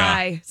 Truly,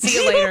 bye. See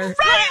you later. Right.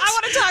 I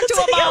want to talk to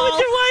him all. With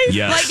your wife.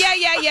 Yes.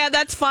 Like, yeah,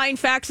 that's fine.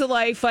 Facts of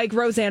life. Like,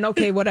 Roseanne,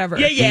 okay, whatever.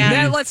 Yeah.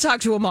 Now let's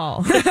talk to them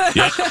all.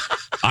 Yep.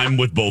 I'm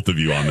with both of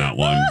you on that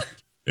one.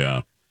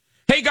 Yeah.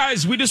 Hey,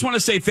 guys, we just want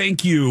to say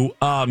thank you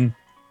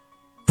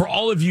for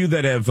all of you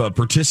that have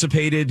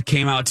participated,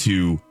 came out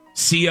to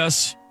see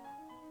us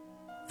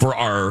for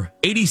our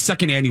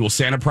 82nd annual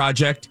Santa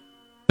Project.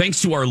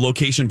 Thanks to our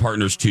location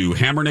partners to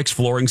Hammernix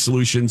Flooring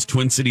Solutions,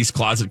 Twin Cities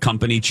Closet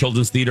Company,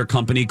 Children's Theater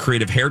Company,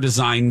 Creative Hair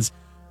Designs,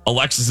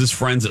 Alexis's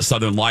friends at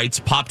Southern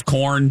Lights, Popped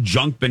Corn,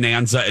 Junk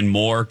Bonanza, and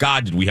more.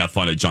 God, did we have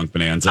fun at Junk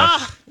Bonanza.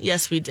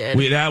 Yes, we did.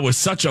 That was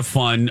such a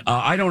fun.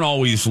 I don't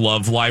always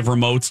love live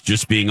remotes,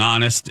 just being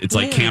honest. It's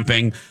like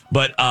camping.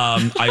 But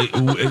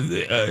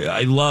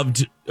I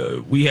loved,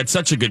 we had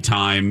such a good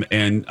time.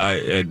 And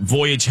at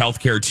Voyage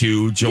Healthcare,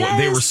 too.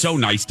 They were so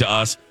nice to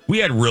us. We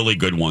had really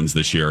good ones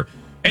this year.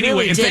 Anyway,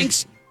 really and did.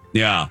 thanks.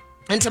 Yeah.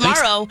 And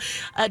tomorrow,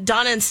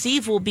 Donna and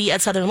Steve will be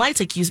at Southern Lights,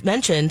 like you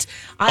mentioned.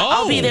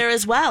 I'll be there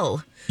as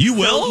well. You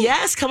will? So,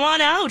 yes, come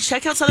on out.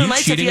 Check out Southern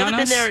Lights if you haven't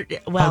been there.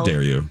 Well, how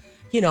dare you?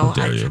 You know,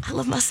 I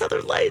love my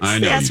Southern Lights.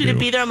 They asked me to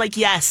be there. I'm like,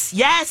 yes.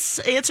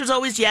 Answer's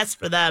always yes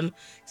for them.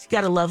 You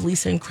got to love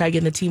Lisa and Craig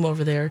and the team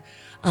over there.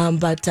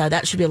 But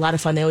that should be a lot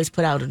of fun. They always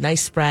put out a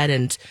nice spread,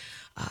 and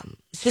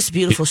it's just a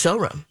beautiful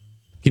showroom.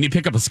 Can you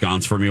pick up a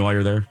sconce for me while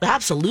you're there?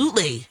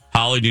 Absolutely.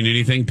 Holly, do you need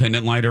anything?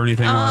 Pendant light or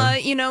anything?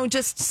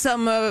 Just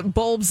some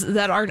bulbs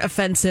that aren't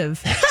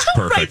offensive.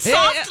 Perfect. Right,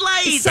 soft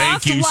lights.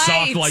 Thank you.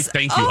 Soft lights.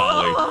 Thank you,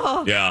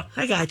 Holly. Yeah.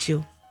 I got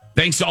you.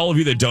 Thanks to all of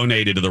you that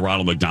donated to the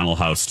Ronald McDonald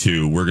House,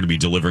 too. We're going to be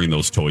delivering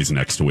those toys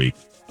next week.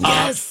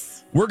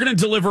 Yes. We're going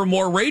to deliver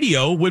more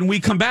radio when we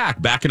come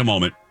back. Back in a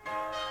moment.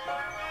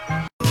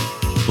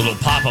 Little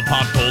pop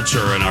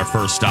culture in our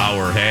first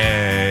hour.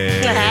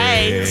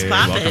 Hey, let's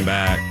pop welcome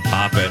back.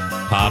 Pop it.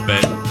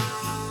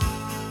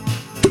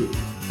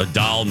 A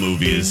doll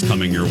movie is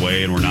coming your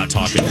way, and we're not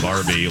talking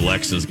Barbie.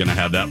 Alexa's going to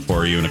have that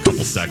for you in a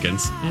couple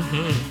seconds.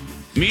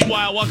 Mm-hmm.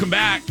 Meanwhile, welcome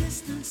back.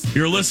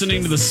 You're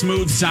listening to the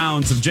smooth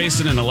sounds of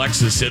Jason and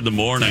Alexis in the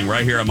morning,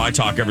 right here on My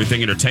Talk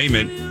Everything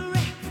Entertainment.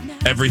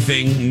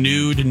 Everything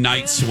nude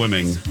night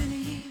swimming.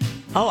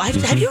 Oh,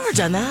 have you ever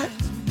done that?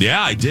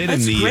 Yeah, I did.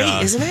 That's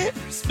great, isn't it?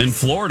 In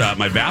Florida at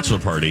my bachelor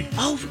party.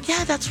 Oh,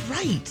 yeah, that's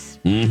right.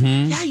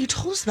 Mm-hmm. Yeah, you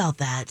told us about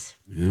that.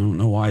 I don't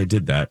know why I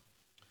did that.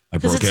 I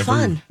broke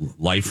every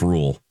life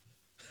rule.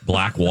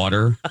 Black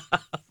water.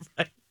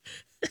 Right.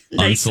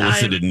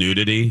 Unsolicited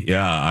nudity.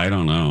 Yeah, I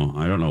don't know.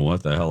 I don't know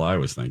what the hell I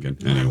was thinking.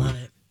 Anyway.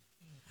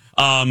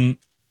 I love it.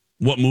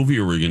 What movie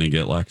are we going to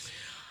get, Lex?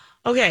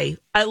 Okay,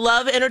 I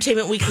love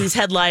Entertainment Weekly's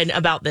headline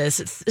about this.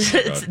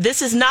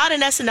 This is not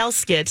an SNL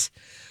skit.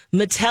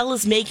 Mattel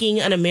is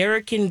making an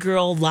American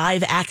Girl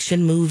live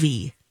action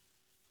movie.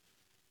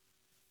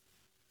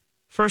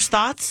 First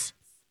thoughts?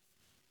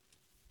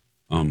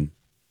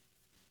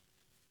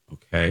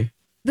 Okay.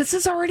 This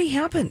has already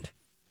happened.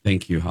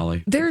 Thank you,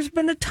 Holly. There's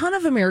been a ton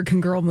of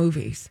American Girl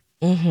movies.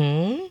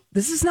 Mm-hmm.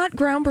 This is not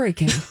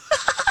groundbreaking.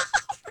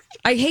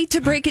 I hate to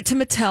break it to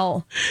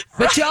Mattel,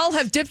 but y'all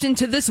have dipped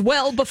into this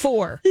well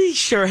before. They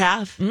sure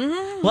have.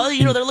 Mm-hmm. Well,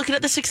 they're looking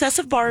at the success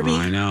of Barbie.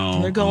 I know.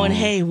 And they're going,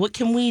 hey, what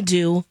can we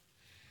do?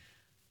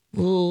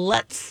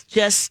 Let's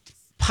just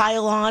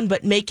pile on,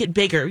 but make it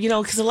bigger.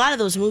 Because a lot of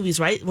those movies,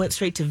 right, went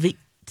straight to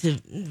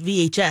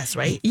VHS,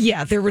 right?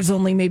 Yeah, there was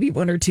only maybe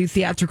one or two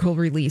theatrical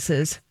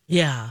releases.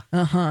 Yeah.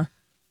 Uh-huh.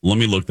 Let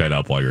me look that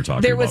up while you're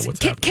talking about what's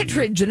happening. Kit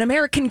Kittredge, An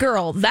American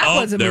Girl. That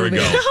was a movie.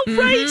 There we go. Mm-hmm.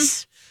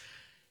 Right.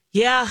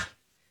 Yeah.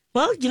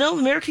 Well,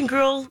 American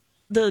Girl,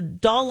 the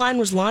doll line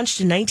was launched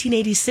in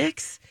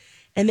 1986,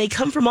 and they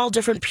come from all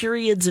different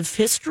periods of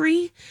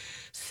history.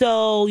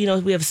 So,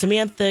 we have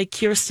Samantha,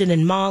 Kirsten,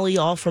 and Molly,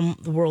 all from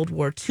the World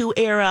War II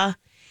era.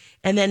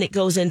 And then it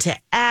goes into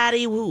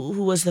Addie,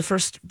 who was the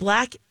first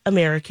Black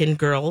American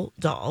Girl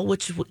doll,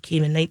 which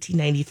came in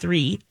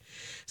 1993.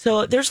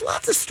 So there's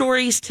lots of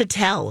stories to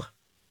tell.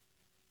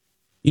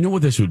 You know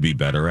what this would be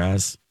better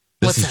as?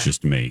 This is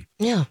just me.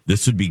 Yeah.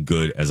 This would be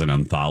good as an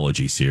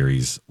anthology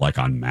series, like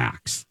on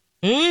Max.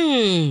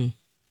 Oh,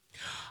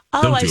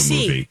 I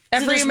see. Movie.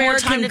 Every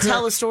American time to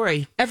tell a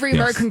story. Every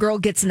American Girl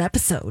gets an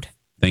episode.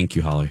 Thank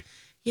you, Holly.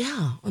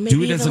 Yeah. Or maybe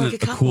do it as like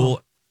a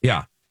cool.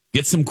 Yeah.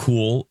 Get some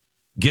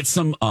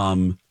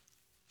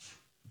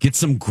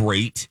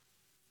great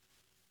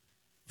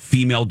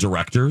female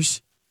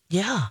directors.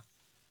 Yeah.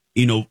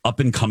 Up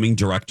and coming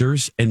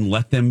directors, and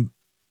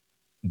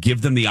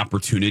give them the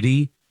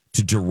opportunity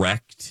to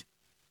direct,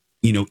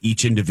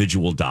 each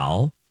individual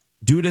doll.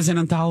 Do it as an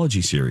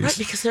anthology series. Right,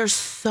 because there's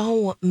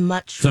so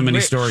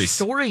many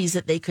stories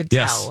that they could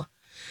tell.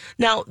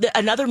 Now,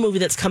 another movie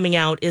that's coming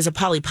out is a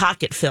Polly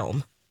Pocket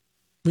film.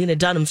 Lena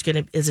Dunham's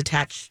is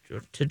attached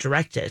to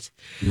direct it.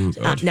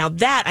 Now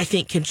that I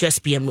think can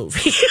just be a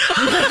movie.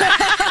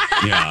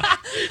 Yeah.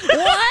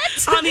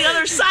 What? On the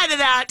other side of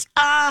that,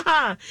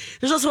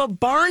 there's also a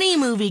Barney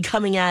movie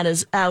coming out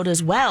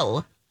as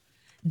well.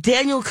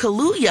 Daniel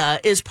Kaluuya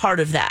is part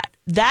of that.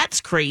 That's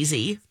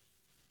crazy.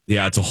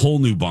 Yeah, it's a whole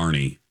new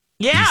Barney.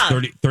 Yeah.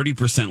 He's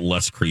 30%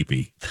 less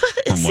creepy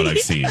from what I've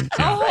seen. Yeah.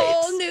 A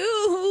whole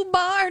new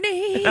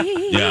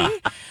Barney. Yeah.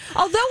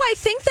 Although I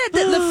think that the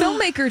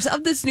filmmakers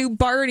of this new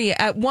Barney,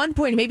 at one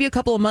point, maybe a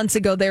couple of months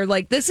ago, they're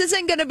like, this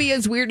isn't going to be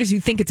as weird as you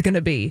think it's going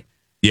to be.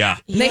 Yeah.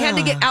 They had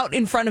to get out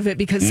in front of it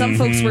because some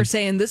folks were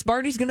saying this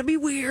Barney's going to be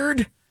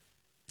weird.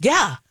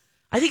 Yeah.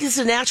 I think it's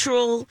a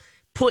natural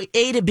point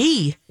A to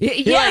B.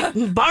 Yeah.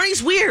 Like,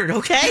 Barney's weird,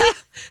 okay?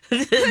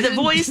 the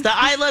voice, the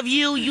I love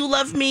you, you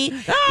love me.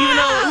 Even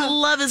though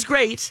love is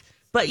great.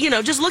 But,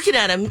 just looking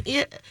at him.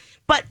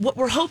 But what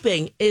we're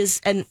hoping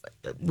is, and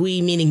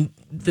we meaning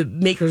the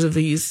makers of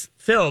these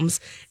films,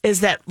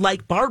 is that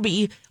like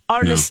Barbie,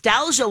 our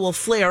nostalgia will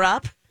flare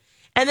up.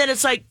 And then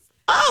it's like,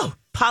 oh,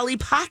 Polly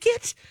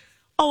Pocket?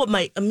 Oh,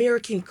 my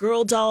American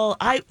Girl doll.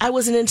 I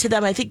wasn't into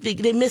them. I think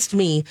they missed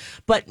me.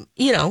 But,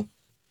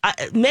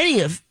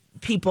 many of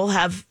people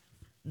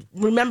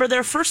remember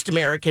their first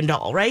American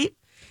doll, right?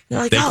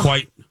 And they're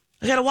like,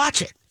 I got to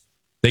watch it.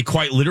 They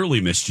quite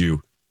literally missed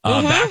you.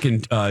 Back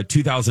in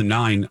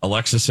 2009,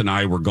 Alexis and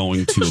I were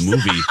going to a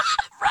movie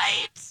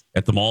right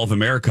at the Mall of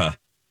America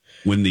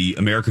when the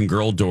American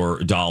Girl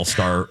doll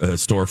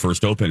store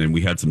first opened, and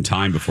we had some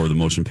time before the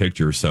motion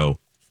picture, so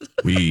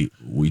we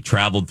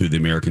traveled through the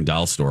American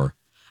Doll store.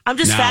 I'm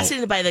just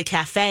fascinated by the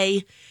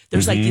cafe.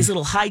 There's like these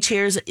little high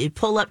chairs that you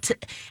pull up to,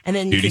 and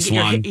then you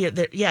can get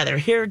their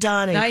hair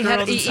done and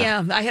curled and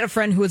stuff. I had a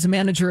friend who was a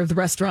manager of the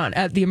restaurant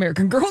at the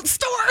American Girl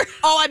store.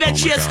 Oh, I bet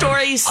she has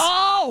stories.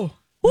 Oh,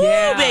 woo,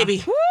 yeah. baby.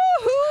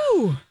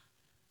 Woohoo!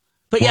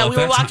 But we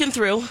were walking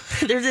through.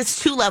 There's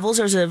 2 levels.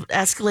 There's an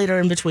escalator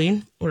in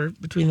between, or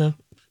within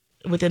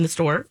the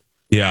store.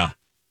 Yeah.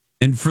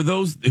 And for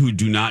those who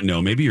do not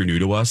know, maybe you're new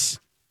to us.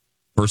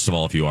 First of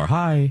all, if you are,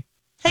 hi.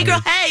 Hey,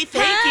 girl. Hey,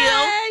 thank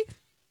you.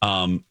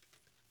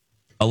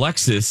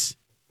 Alexis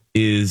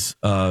is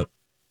you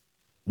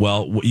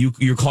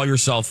call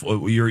yourself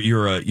you're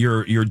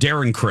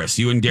Darren Chris.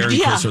 You and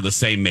Darren Chris are the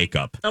same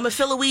makeup. I'm a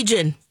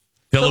Filipino,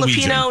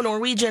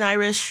 Norwegian,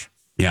 Irish,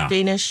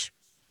 Danish.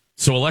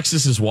 So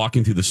Alexis is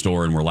walking through the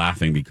store and we're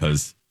laughing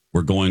because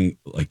we're going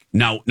like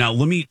now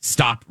let me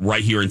stop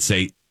right here and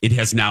say it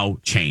has now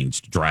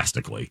changed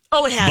drastically.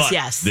 Oh, it has, but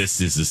yes.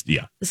 This is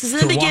in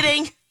the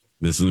beginning.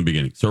 This is in the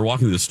beginning. So we're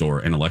walking through the store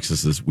and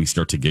Alexis we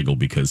start to giggle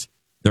because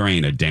there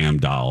ain't a damn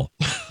doll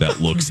that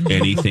looks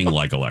anything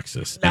like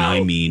Alexis. No. And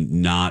I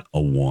mean, not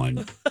a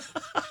one.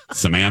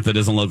 Samantha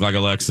doesn't look like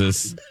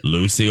Alexis.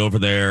 Lucy over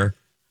there.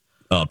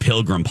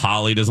 Pilgrim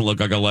Polly doesn't look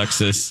like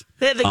Alexis.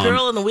 The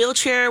girl in the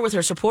wheelchair with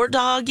her support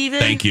dog, even.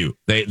 Thank you.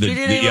 She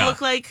didn't even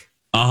look like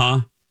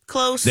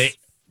close.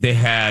 They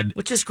had.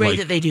 Which is great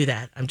that they do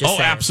that. I'm just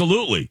saying. Oh,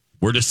 absolutely.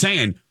 We're just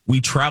saying, we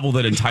traveled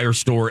that entire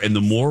store, and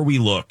the more we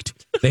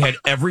looked, they had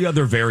every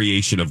other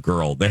variation of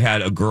girl. They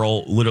had a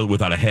girl literally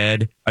without a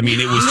head. I mean,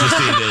 it was just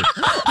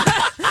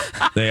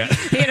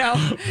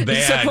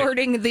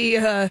supporting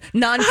the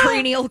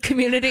non-cranial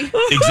community.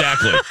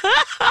 Exactly.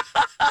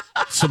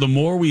 So the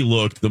more we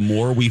looked, the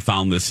more we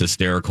found this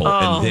hysterical.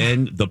 Oh. And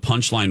then the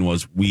punchline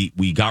was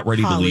we got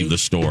ready to leave the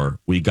store.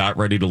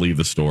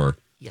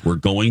 Yeah. We're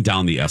going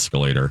down the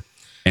escalator,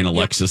 and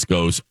Alexis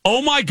goes,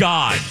 "Oh my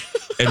God."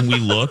 And we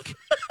look,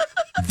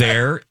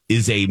 there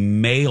is a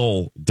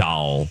male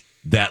doll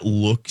that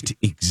looked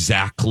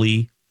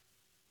exactly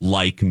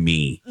like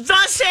me.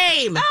 The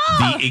same.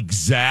 The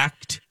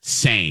exact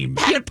same.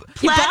 Had a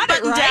plaid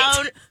button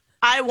down.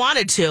 I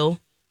wanted to.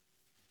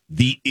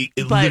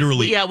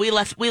 Literally. Yeah, we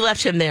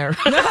left him there.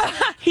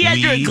 He had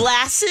your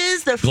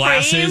glasses,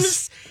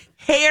 frames,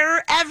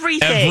 hair,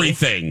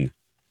 everything.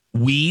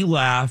 We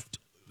laughed.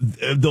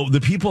 The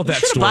people at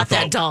that store bought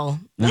that doll.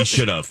 We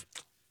should have.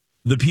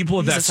 The people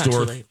at that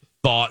store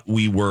thought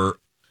we were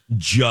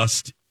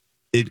just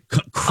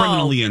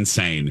criminally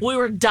insane. We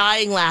were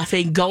dying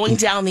laughing, going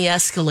down the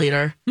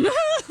escalator.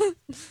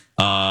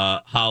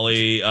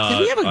 Holly, did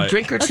we have a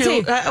drink or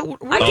two?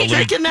 Were we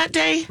drinking that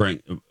day?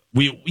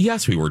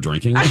 Yes, we were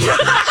drinking. Oh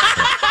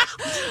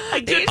my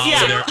God, it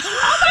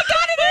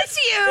is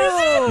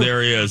you!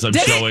 There he is.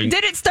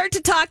 Did it start to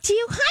talk to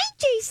you? Hi,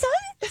 Jason.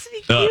 Isn't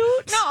he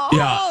cute? No.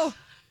 Yeah,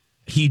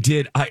 he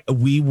did. I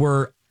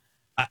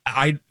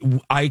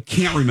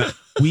can't remember.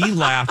 We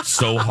laughed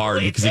so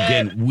hard because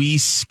again, we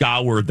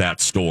scoured that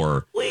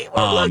store. We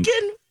were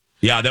looking.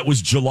 Yeah, that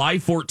was July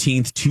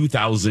 14th,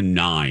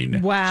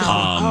 2009.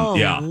 Wow.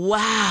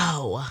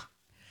 Wow.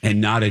 And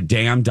not a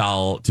damn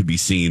doll to be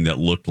seen that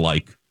looked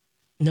like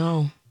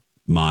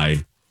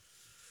my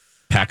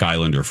Pack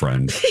Islander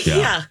friend.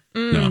 Yeah.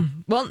 No.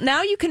 Well,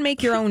 now you can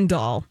make your own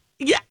doll.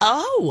 Yeah.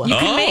 Oh. You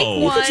can make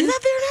one. You can do that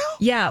there now?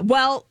 Yeah.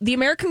 Well, the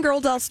American Girl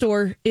doll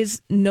store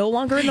is no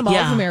longer in the Mall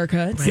of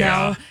America. It's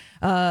now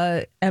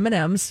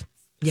M&M's.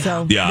 Yeah.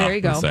 So there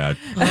you go. Sad.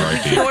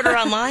 Can you order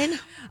online?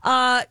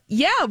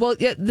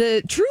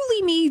 The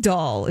Truly Me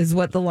doll is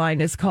what the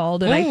line is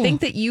called. And I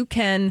think that you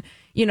can,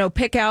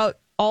 pick out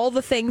all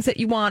the things that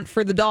you want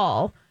for the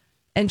doll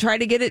and try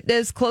to get it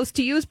as close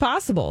to you as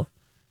possible.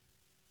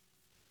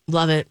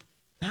 Love it.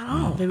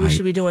 Oh, maybe we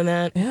should be doing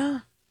that. Yeah.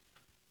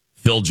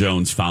 Phil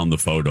Jones found the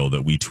photo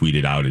that we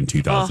tweeted out in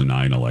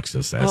 2009,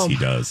 Alexis, as he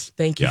does.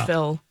 Thank you,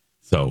 Phil.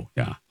 So,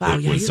 yeah. Wow,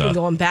 he's been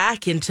going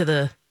back into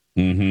the...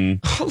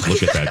 Mm-hmm.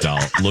 Look at that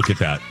doll. Look at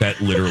that. That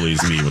literally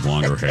is me with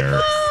longer hair.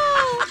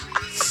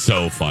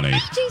 So funny.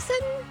 Hi, Jason.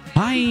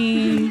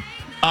 Hi.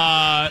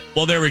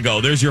 Well, there we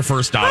go. There's your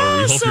first hour.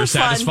 We hope you're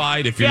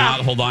satisfied. Fun. If you're not,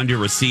 hold on to your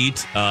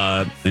receipt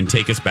and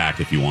take us back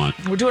if you want.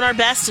 We're doing our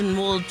best, and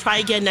we'll try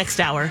again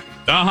next hour.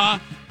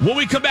 When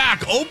we come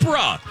back,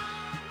 Oprah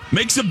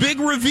makes a big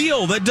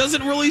reveal that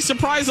doesn't really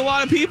surprise a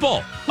lot of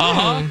people.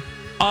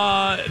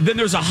 Then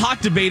there's a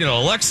hot debate at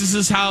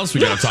Alexis's house.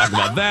 We got to talk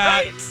about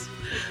that. Right.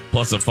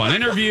 Plus a fun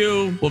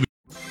interview.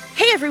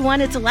 Hey,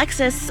 everyone, it's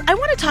Alexis. I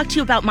want to talk to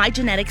you about My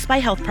Genetics by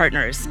Health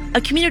Partners,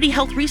 a community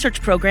health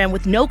research program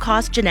with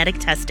no-cost genetic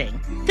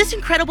testing. This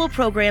incredible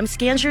program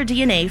scans your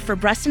DNA for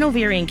breast and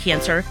ovarian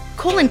cancer,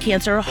 colon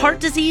cancer, heart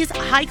disease,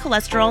 high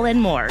cholesterol,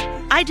 and more.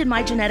 I did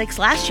My Genetics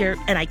last year,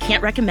 and I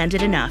can't recommend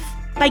it enough.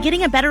 By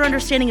getting a better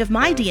understanding of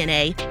my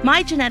DNA,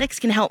 My Genetics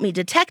can help me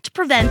detect,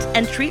 prevent,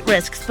 and treat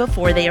risks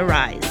before they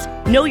arise.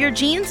 Know your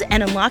genes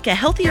and unlock a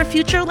healthier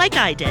future like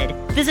I did.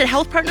 Visit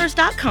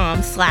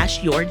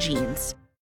healthpartners.com/yourgenes.